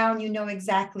lying down. You know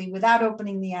exactly, without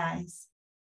opening the eyes,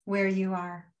 where you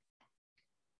are.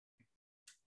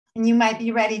 And you might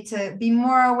be ready to be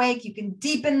more awake. You can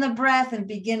deepen the breath and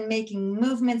begin making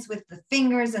movements with the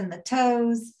fingers and the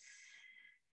toes.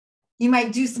 You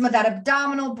might do some of that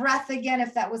abdominal breath again,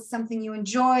 if that was something you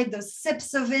enjoyed, those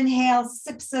sips of inhale,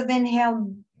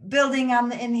 building on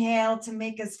the inhale to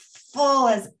make as full,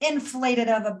 as inflated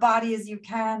of a body as you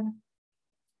can.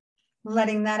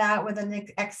 Letting that out with an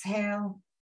exhale.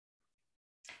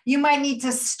 You might need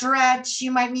to stretch.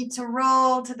 You might need to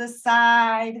roll to the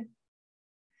side.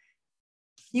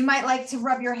 You might like to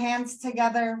rub your hands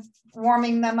together,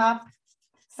 warming them up.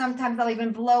 Sometimes I'll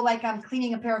even blow like I'm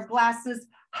cleaning a pair of glasses.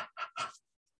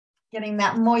 Getting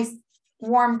that moist,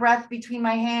 warm breath between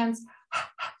my hands.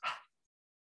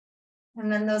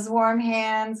 And then those warm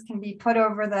hands can be put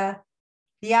over the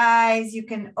eyes. You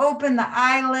can open the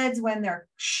eyelids when they're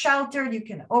sheltered. You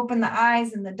can open the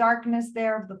eyes in the darkness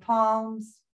there of the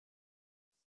palms.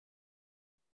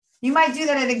 You might do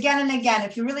that again and again.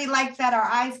 If you really like that, our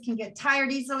eyes can get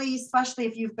tired easily, especially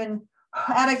if you've been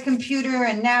at a computer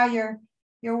and now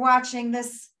you're watching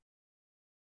this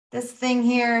thing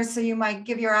here. So you might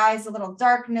give your eyes a little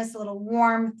darkness, a little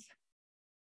warmth.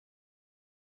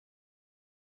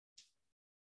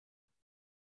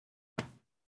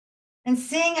 And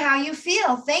seeing how you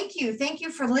feel. Thank you. Thank you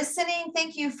for listening.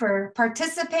 Thank you for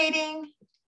participating.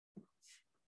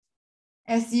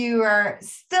 As you are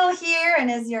still here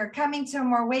and as you're coming to a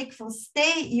more wakeful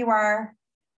state, you are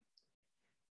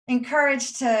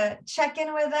encouraged to check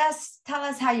in with us. Tell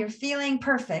us how you're feeling.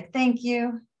 Perfect. Thank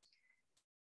you.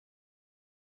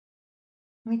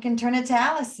 We can turn it to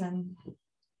Alison.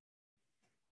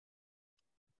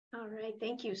 All right.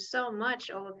 Thank you so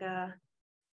much, Olga.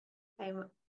 I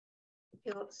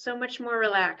feel so much more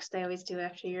relaxed. I always do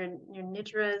after your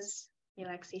nidras.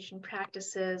 relaxation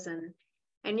practices,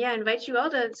 and yeah, invite you all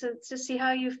to see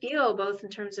how you feel, both in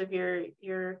terms of your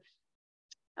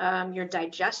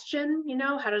digestion. You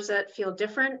know, how does that feel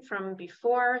different from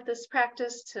before this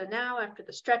practice to now after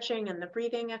the stretching and the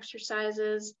breathing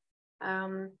exercises,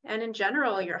 and in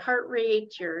general, your heart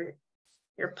rate, your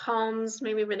palms,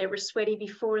 maybe where they were sweaty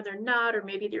before, they're not, or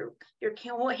maybe your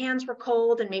hands were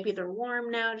cold and maybe they're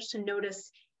warm now, just to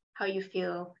notice how you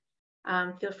feel.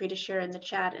 Feel free to share in the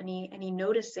chat any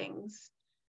noticings.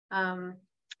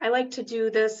 I like to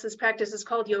do this practice is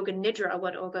called Yoga Nidra,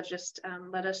 what Olga just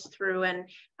led us through. And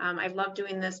I love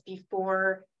doing this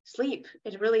before sleep.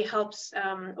 It really helps.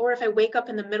 Or if I wake up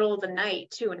in the middle of the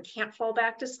night too and can't fall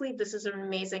back to sleep, this is an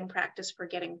amazing practice for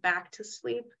getting back to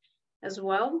sleep as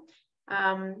well.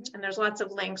 And there's lots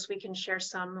of links. We can share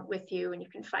some with you, and you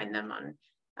can find them on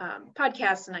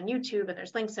podcasts and on YouTube, and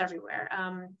there's links everywhere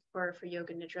for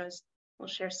Yoga Nidras. We'll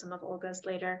share some of Olga's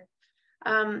later.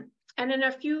 And in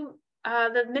a few,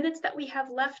 the minutes that we have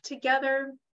left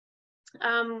together,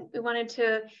 we wanted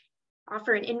to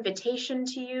offer an invitation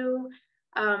to you.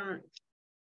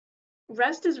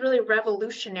 Rest is really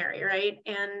revolutionary, right?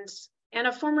 And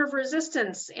a form of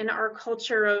resistance in our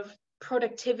culture of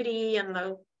productivity and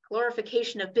the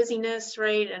glorification of busyness,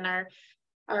 right? And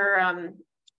our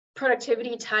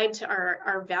productivity tied to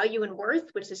our value and worth,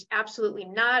 which is absolutely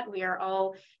not. We are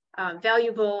all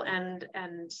valuable and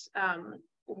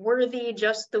worthy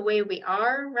just the way we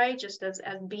are, right? Just as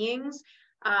beings.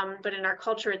 But in our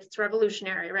culture, it's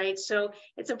revolutionary, right? So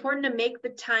it's important to make the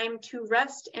time to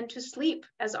rest and to sleep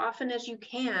as often as you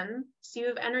can, so you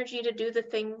have energy to do the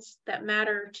things that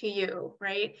matter to you,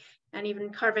 right? And even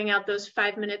carving out those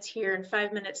 5 minutes here and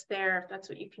 5 minutes there, if that's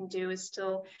what you can do, is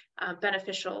still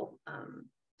beneficial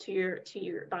to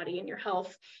your body and your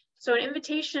health. So an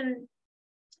invitation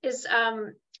is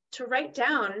to write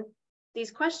down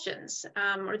these questions,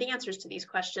 or the answers to these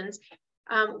questions.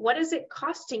 What is it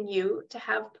costing you to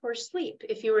have poor sleep?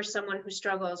 If you are someone who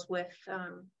struggles with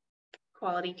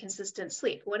quality, consistent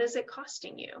sleep, what is it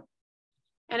costing you?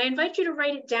 And I invite you to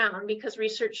write it down, because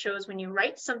research shows when you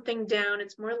write something down,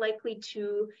 it's more likely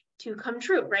to come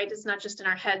true, right? It's not just in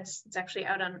our heads, it's actually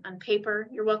out on paper.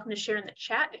 You're welcome to share in the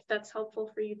chat if that's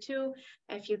helpful for you too.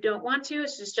 If you don't want to,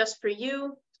 it's just for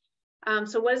you.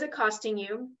 So what is it costing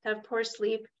you to have poor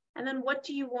sleep? And then what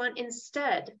do you want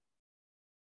instead?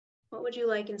 What would you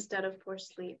like instead of poor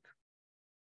sleep?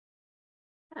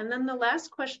 And then the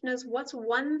last question is, what's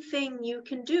one thing you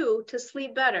can do to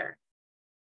sleep better?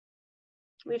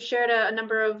 We've shared a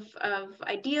number of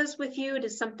ideas with you.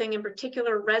 Does something in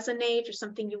particular resonate, or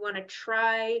something you want to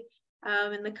try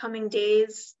in the coming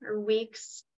days or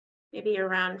weeks? Maybe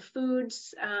around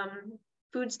foods,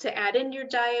 foods to add in your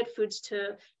diet, foods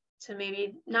to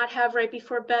maybe not have right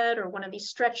before bed, or one of these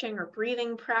stretching or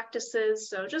breathing practices.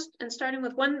 So and starting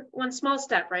with one small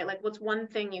step, right? Like, what's one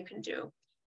thing you can do?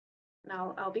 And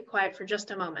I'll be quiet for just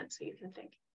a moment so you can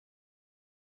think.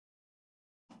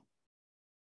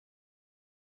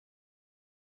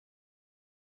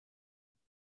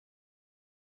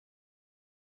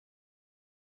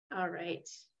 All right.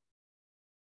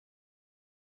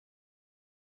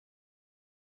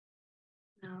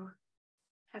 Now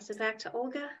pass it back to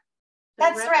Olga.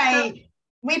 That's right.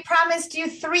 We promised you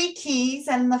 3 keys,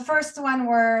 and the first one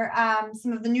were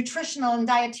some of the nutritional and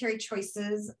dietary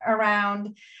choices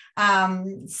around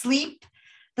sleep.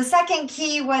 The second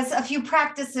key was a few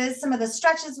practices, some of the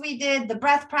stretches we did, the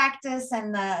breath practice,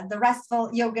 and the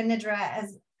restful yoga nidra,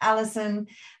 as Alison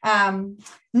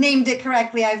named it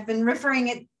correctly. I've been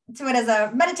referring to it as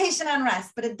a meditation on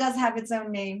rest, but it does have its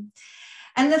own name.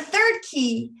 And the third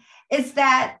key is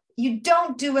that you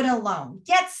don't do it alone.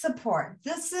 Get support.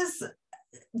 This is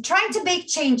trying to make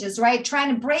changes, right?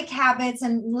 Trying to break habits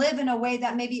and live in a way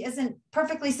that maybe isn't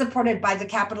perfectly supported by the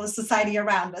capitalist society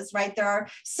around us, right? There are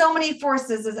so many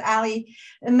forces, as Ali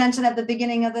mentioned at the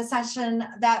beginning of the session,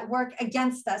 that work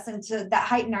against us and that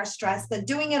heighten our stress, that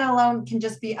doing it alone can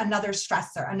just be another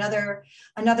stressor,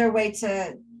 another way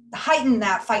to heighten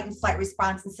that fight and flight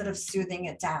response instead of soothing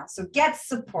it down. So get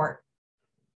support.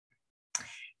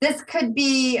 This could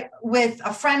be with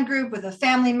a friend group, with a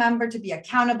family member to be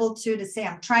accountable to say,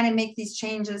 I'm trying to make these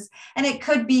changes. And it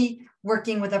could be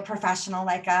working with a professional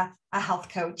like a health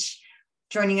coach,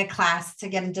 joining a class to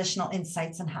get additional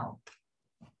insights and help.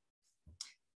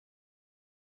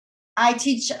 I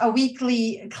teach a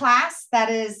weekly class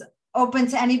that is open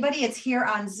to anybody. It's here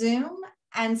on Zoom.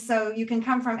 And so you can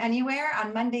come from anywhere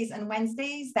on Mondays and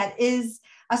Wednesdays. That is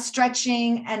a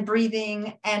stretching and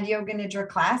breathing and yoga nidra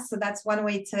class. So that's one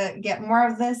way to get more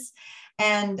of this.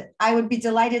 And I would be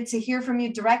delighted to hear from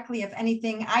you directly if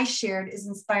anything I shared is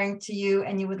inspiring to you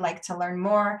and you would like to learn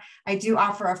more. I do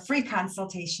offer a free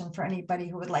consultation for anybody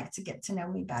who would like to get to know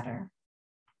me better.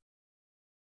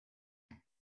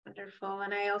 Wonderful.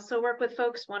 And I also work with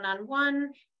folks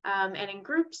one-on-one and in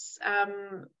groups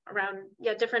around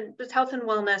different health and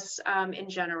wellness in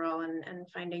general, and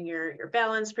finding your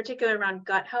balance, particularly around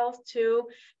gut health too.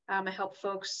 I help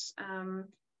folks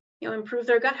improve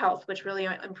their gut health, which really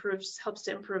helps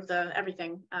to improve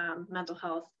everything, mental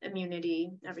health,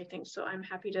 immunity, everything. So I'm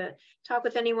happy to talk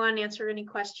with anyone, answer any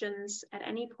questions at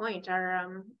any point.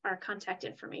 Our contact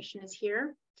information is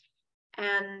here.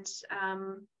 And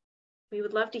we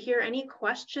would love to hear any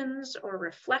questions or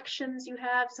reflections you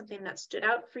have, something that stood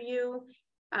out for you.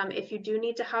 If you do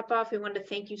need to hop off, we want to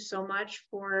thank you so much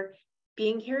for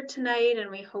being here tonight,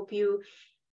 and we hope you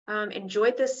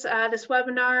enjoyed this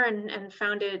webinar and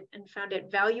found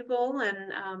it valuable,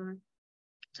 and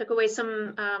took away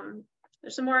some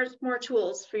more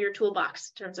tools for your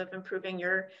toolbox in terms of improving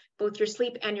both your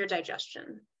sleep and your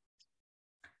digestion.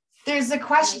 There's a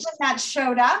question that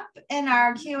showed up in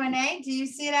our Q&A. Do you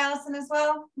see it, Alison, as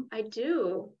well? I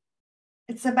do.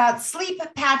 It's about sleep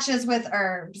patches with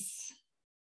herbs.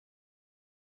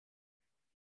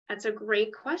 That's a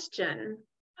great question.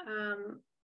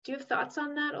 Do you have thoughts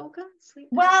on that, Olga?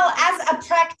 Well, as a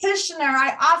practitioner,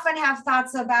 I often have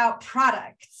thoughts about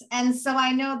products. And so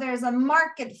I know there's a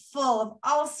market full of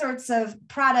all sorts of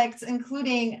products,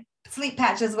 including sleep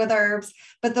patches with herbs,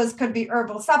 but those could be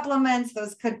herbal supplements,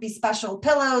 those could be special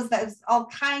pillows, there's all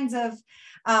kinds of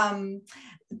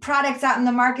products out in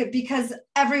the market because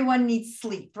everyone needs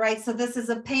sleep, right? So this is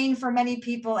a pain for many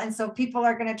people. And so people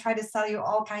are going to try to sell you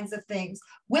all kinds of things.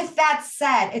 With that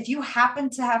said, if you happen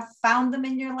to have found them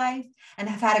in your life and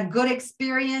have had a good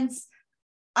experience,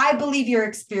 I believe your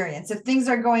experience. If things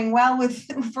are going well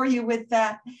for you with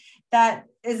that, that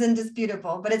is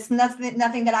indisputable, but it's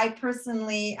nothing that I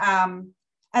personally,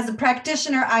 as a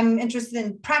practitioner, I'm interested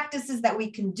in practices that we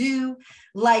can do,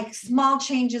 like small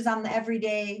changes on the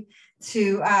everyday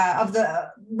of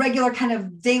the regular kind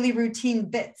of daily routine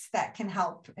bits that can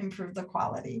help improve the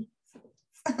quality.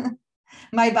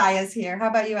 My bias here. How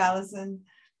about you, Alison?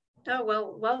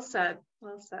 Oh, well said.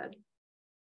 Well said.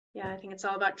 Yeah, I think it's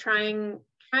all about trying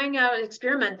out,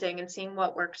 experimenting, and seeing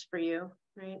what works for you,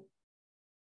 right?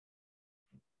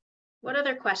 What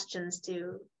other questions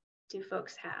do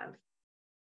folks have?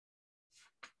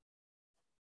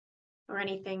 Or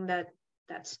anything that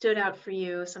stood out for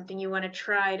you, something you want to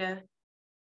try to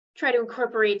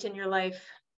incorporate in your life?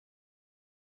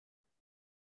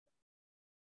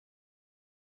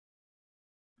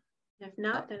 If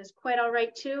not, that is quite all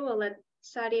right too. We'll let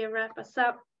Sadia wrap us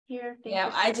up here. Thank you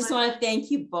so I just much. want to thank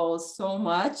you both so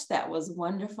much. That was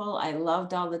wonderful. I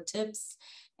loved all the tips,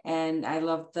 and I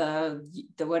love the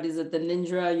what is it, the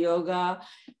Nidra yoga,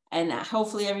 and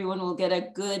hopefully everyone will get a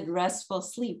good restful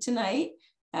sleep tonight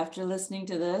after listening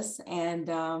to this. And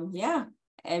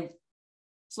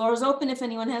floor is open if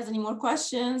anyone has any more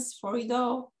questions before we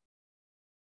go.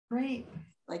 Great.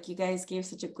 Like, you guys gave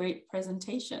such a great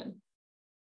presentation.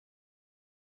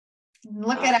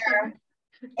 Look at our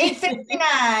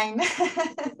 8:59.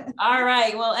 All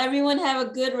right. Well, everyone have a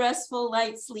good, restful,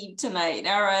 light sleep tonight.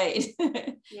 All right.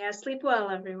 Yeah, sleep well,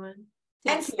 everyone.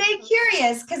 And stay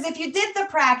curious, because if you did the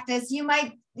practice, you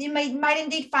might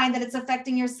indeed find that it's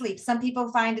affecting your sleep. Some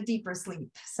people find a deeper sleep.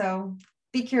 So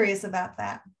be curious about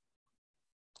that.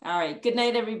 All right. Good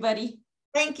night, everybody.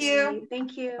 Thank you.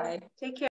 Thank you. Bye. Take care.